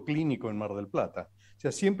bioquímico clínico en Mar del Plata. O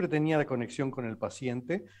sea, siempre tenía la conexión con el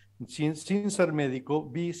paciente. Sin ser médico,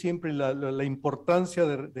 vi siempre la importancia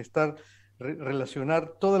de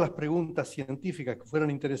relacionar todas las preguntas científicas que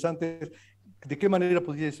fueran interesantes, de qué manera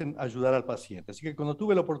pudiesen ayudar al paciente. Así que cuando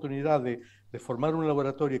tuve la oportunidad de formar un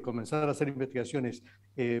laboratorio y comenzar a hacer investigaciones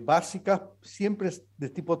básicas, siempre es de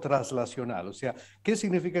tipo translacional. O sea, ¿qué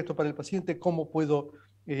significa esto para el paciente? ¿Cómo puedo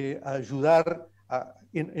ayudar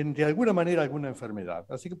de alguna manera a alguna enfermedad?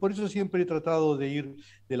 Así que por eso siempre he tratado de ir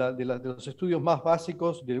de los estudios más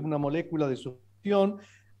básicos de una molécula de sustitución,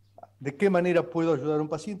 de qué manera puedo ayudar a un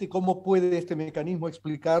paciente y cómo puede este mecanismo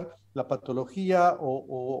explicar la patología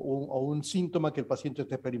o un síntoma que el paciente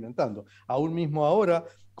está experimentando. Aún mismo ahora,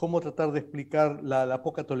 cómo tratar de explicar la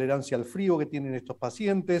poca tolerancia al frío que tienen estos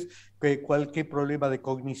pacientes, qué problema de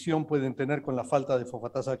cognición pueden tener con la falta de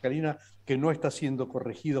fosfatasa alcalina que no está siendo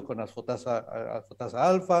corregido con alfatasa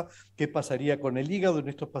alfa, qué pasaría con el hígado en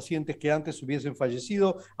estos pacientes que antes hubiesen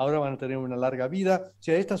fallecido, ahora van a tener una larga vida. O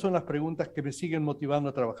sea, estas son las preguntas que me siguen motivando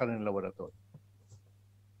a trabajar en el laboratorio.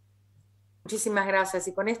 Muchísimas gracias.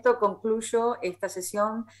 Y con esto concluyo esta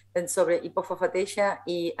sesión sobre Hypophosphatasia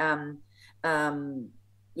y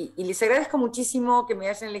les agradezco muchísimo que me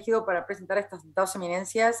hayan elegido para presentar estas dos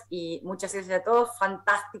eminencias y muchas gracias a todos.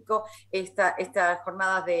 Fantástico estas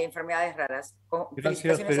jornadas de enfermedades raras.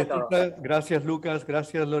 Gracias, Teresita. Gracias, Lucas.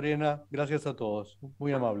 Gracias, Lorena. Gracias a todos.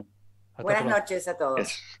 Muy amable. Buenas noches a todos.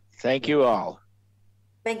 Yes. Thank you all.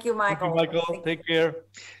 Thank you, Michael. Thank you, Michael. Take care.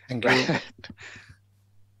 Thank you.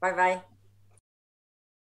 Bye-bye.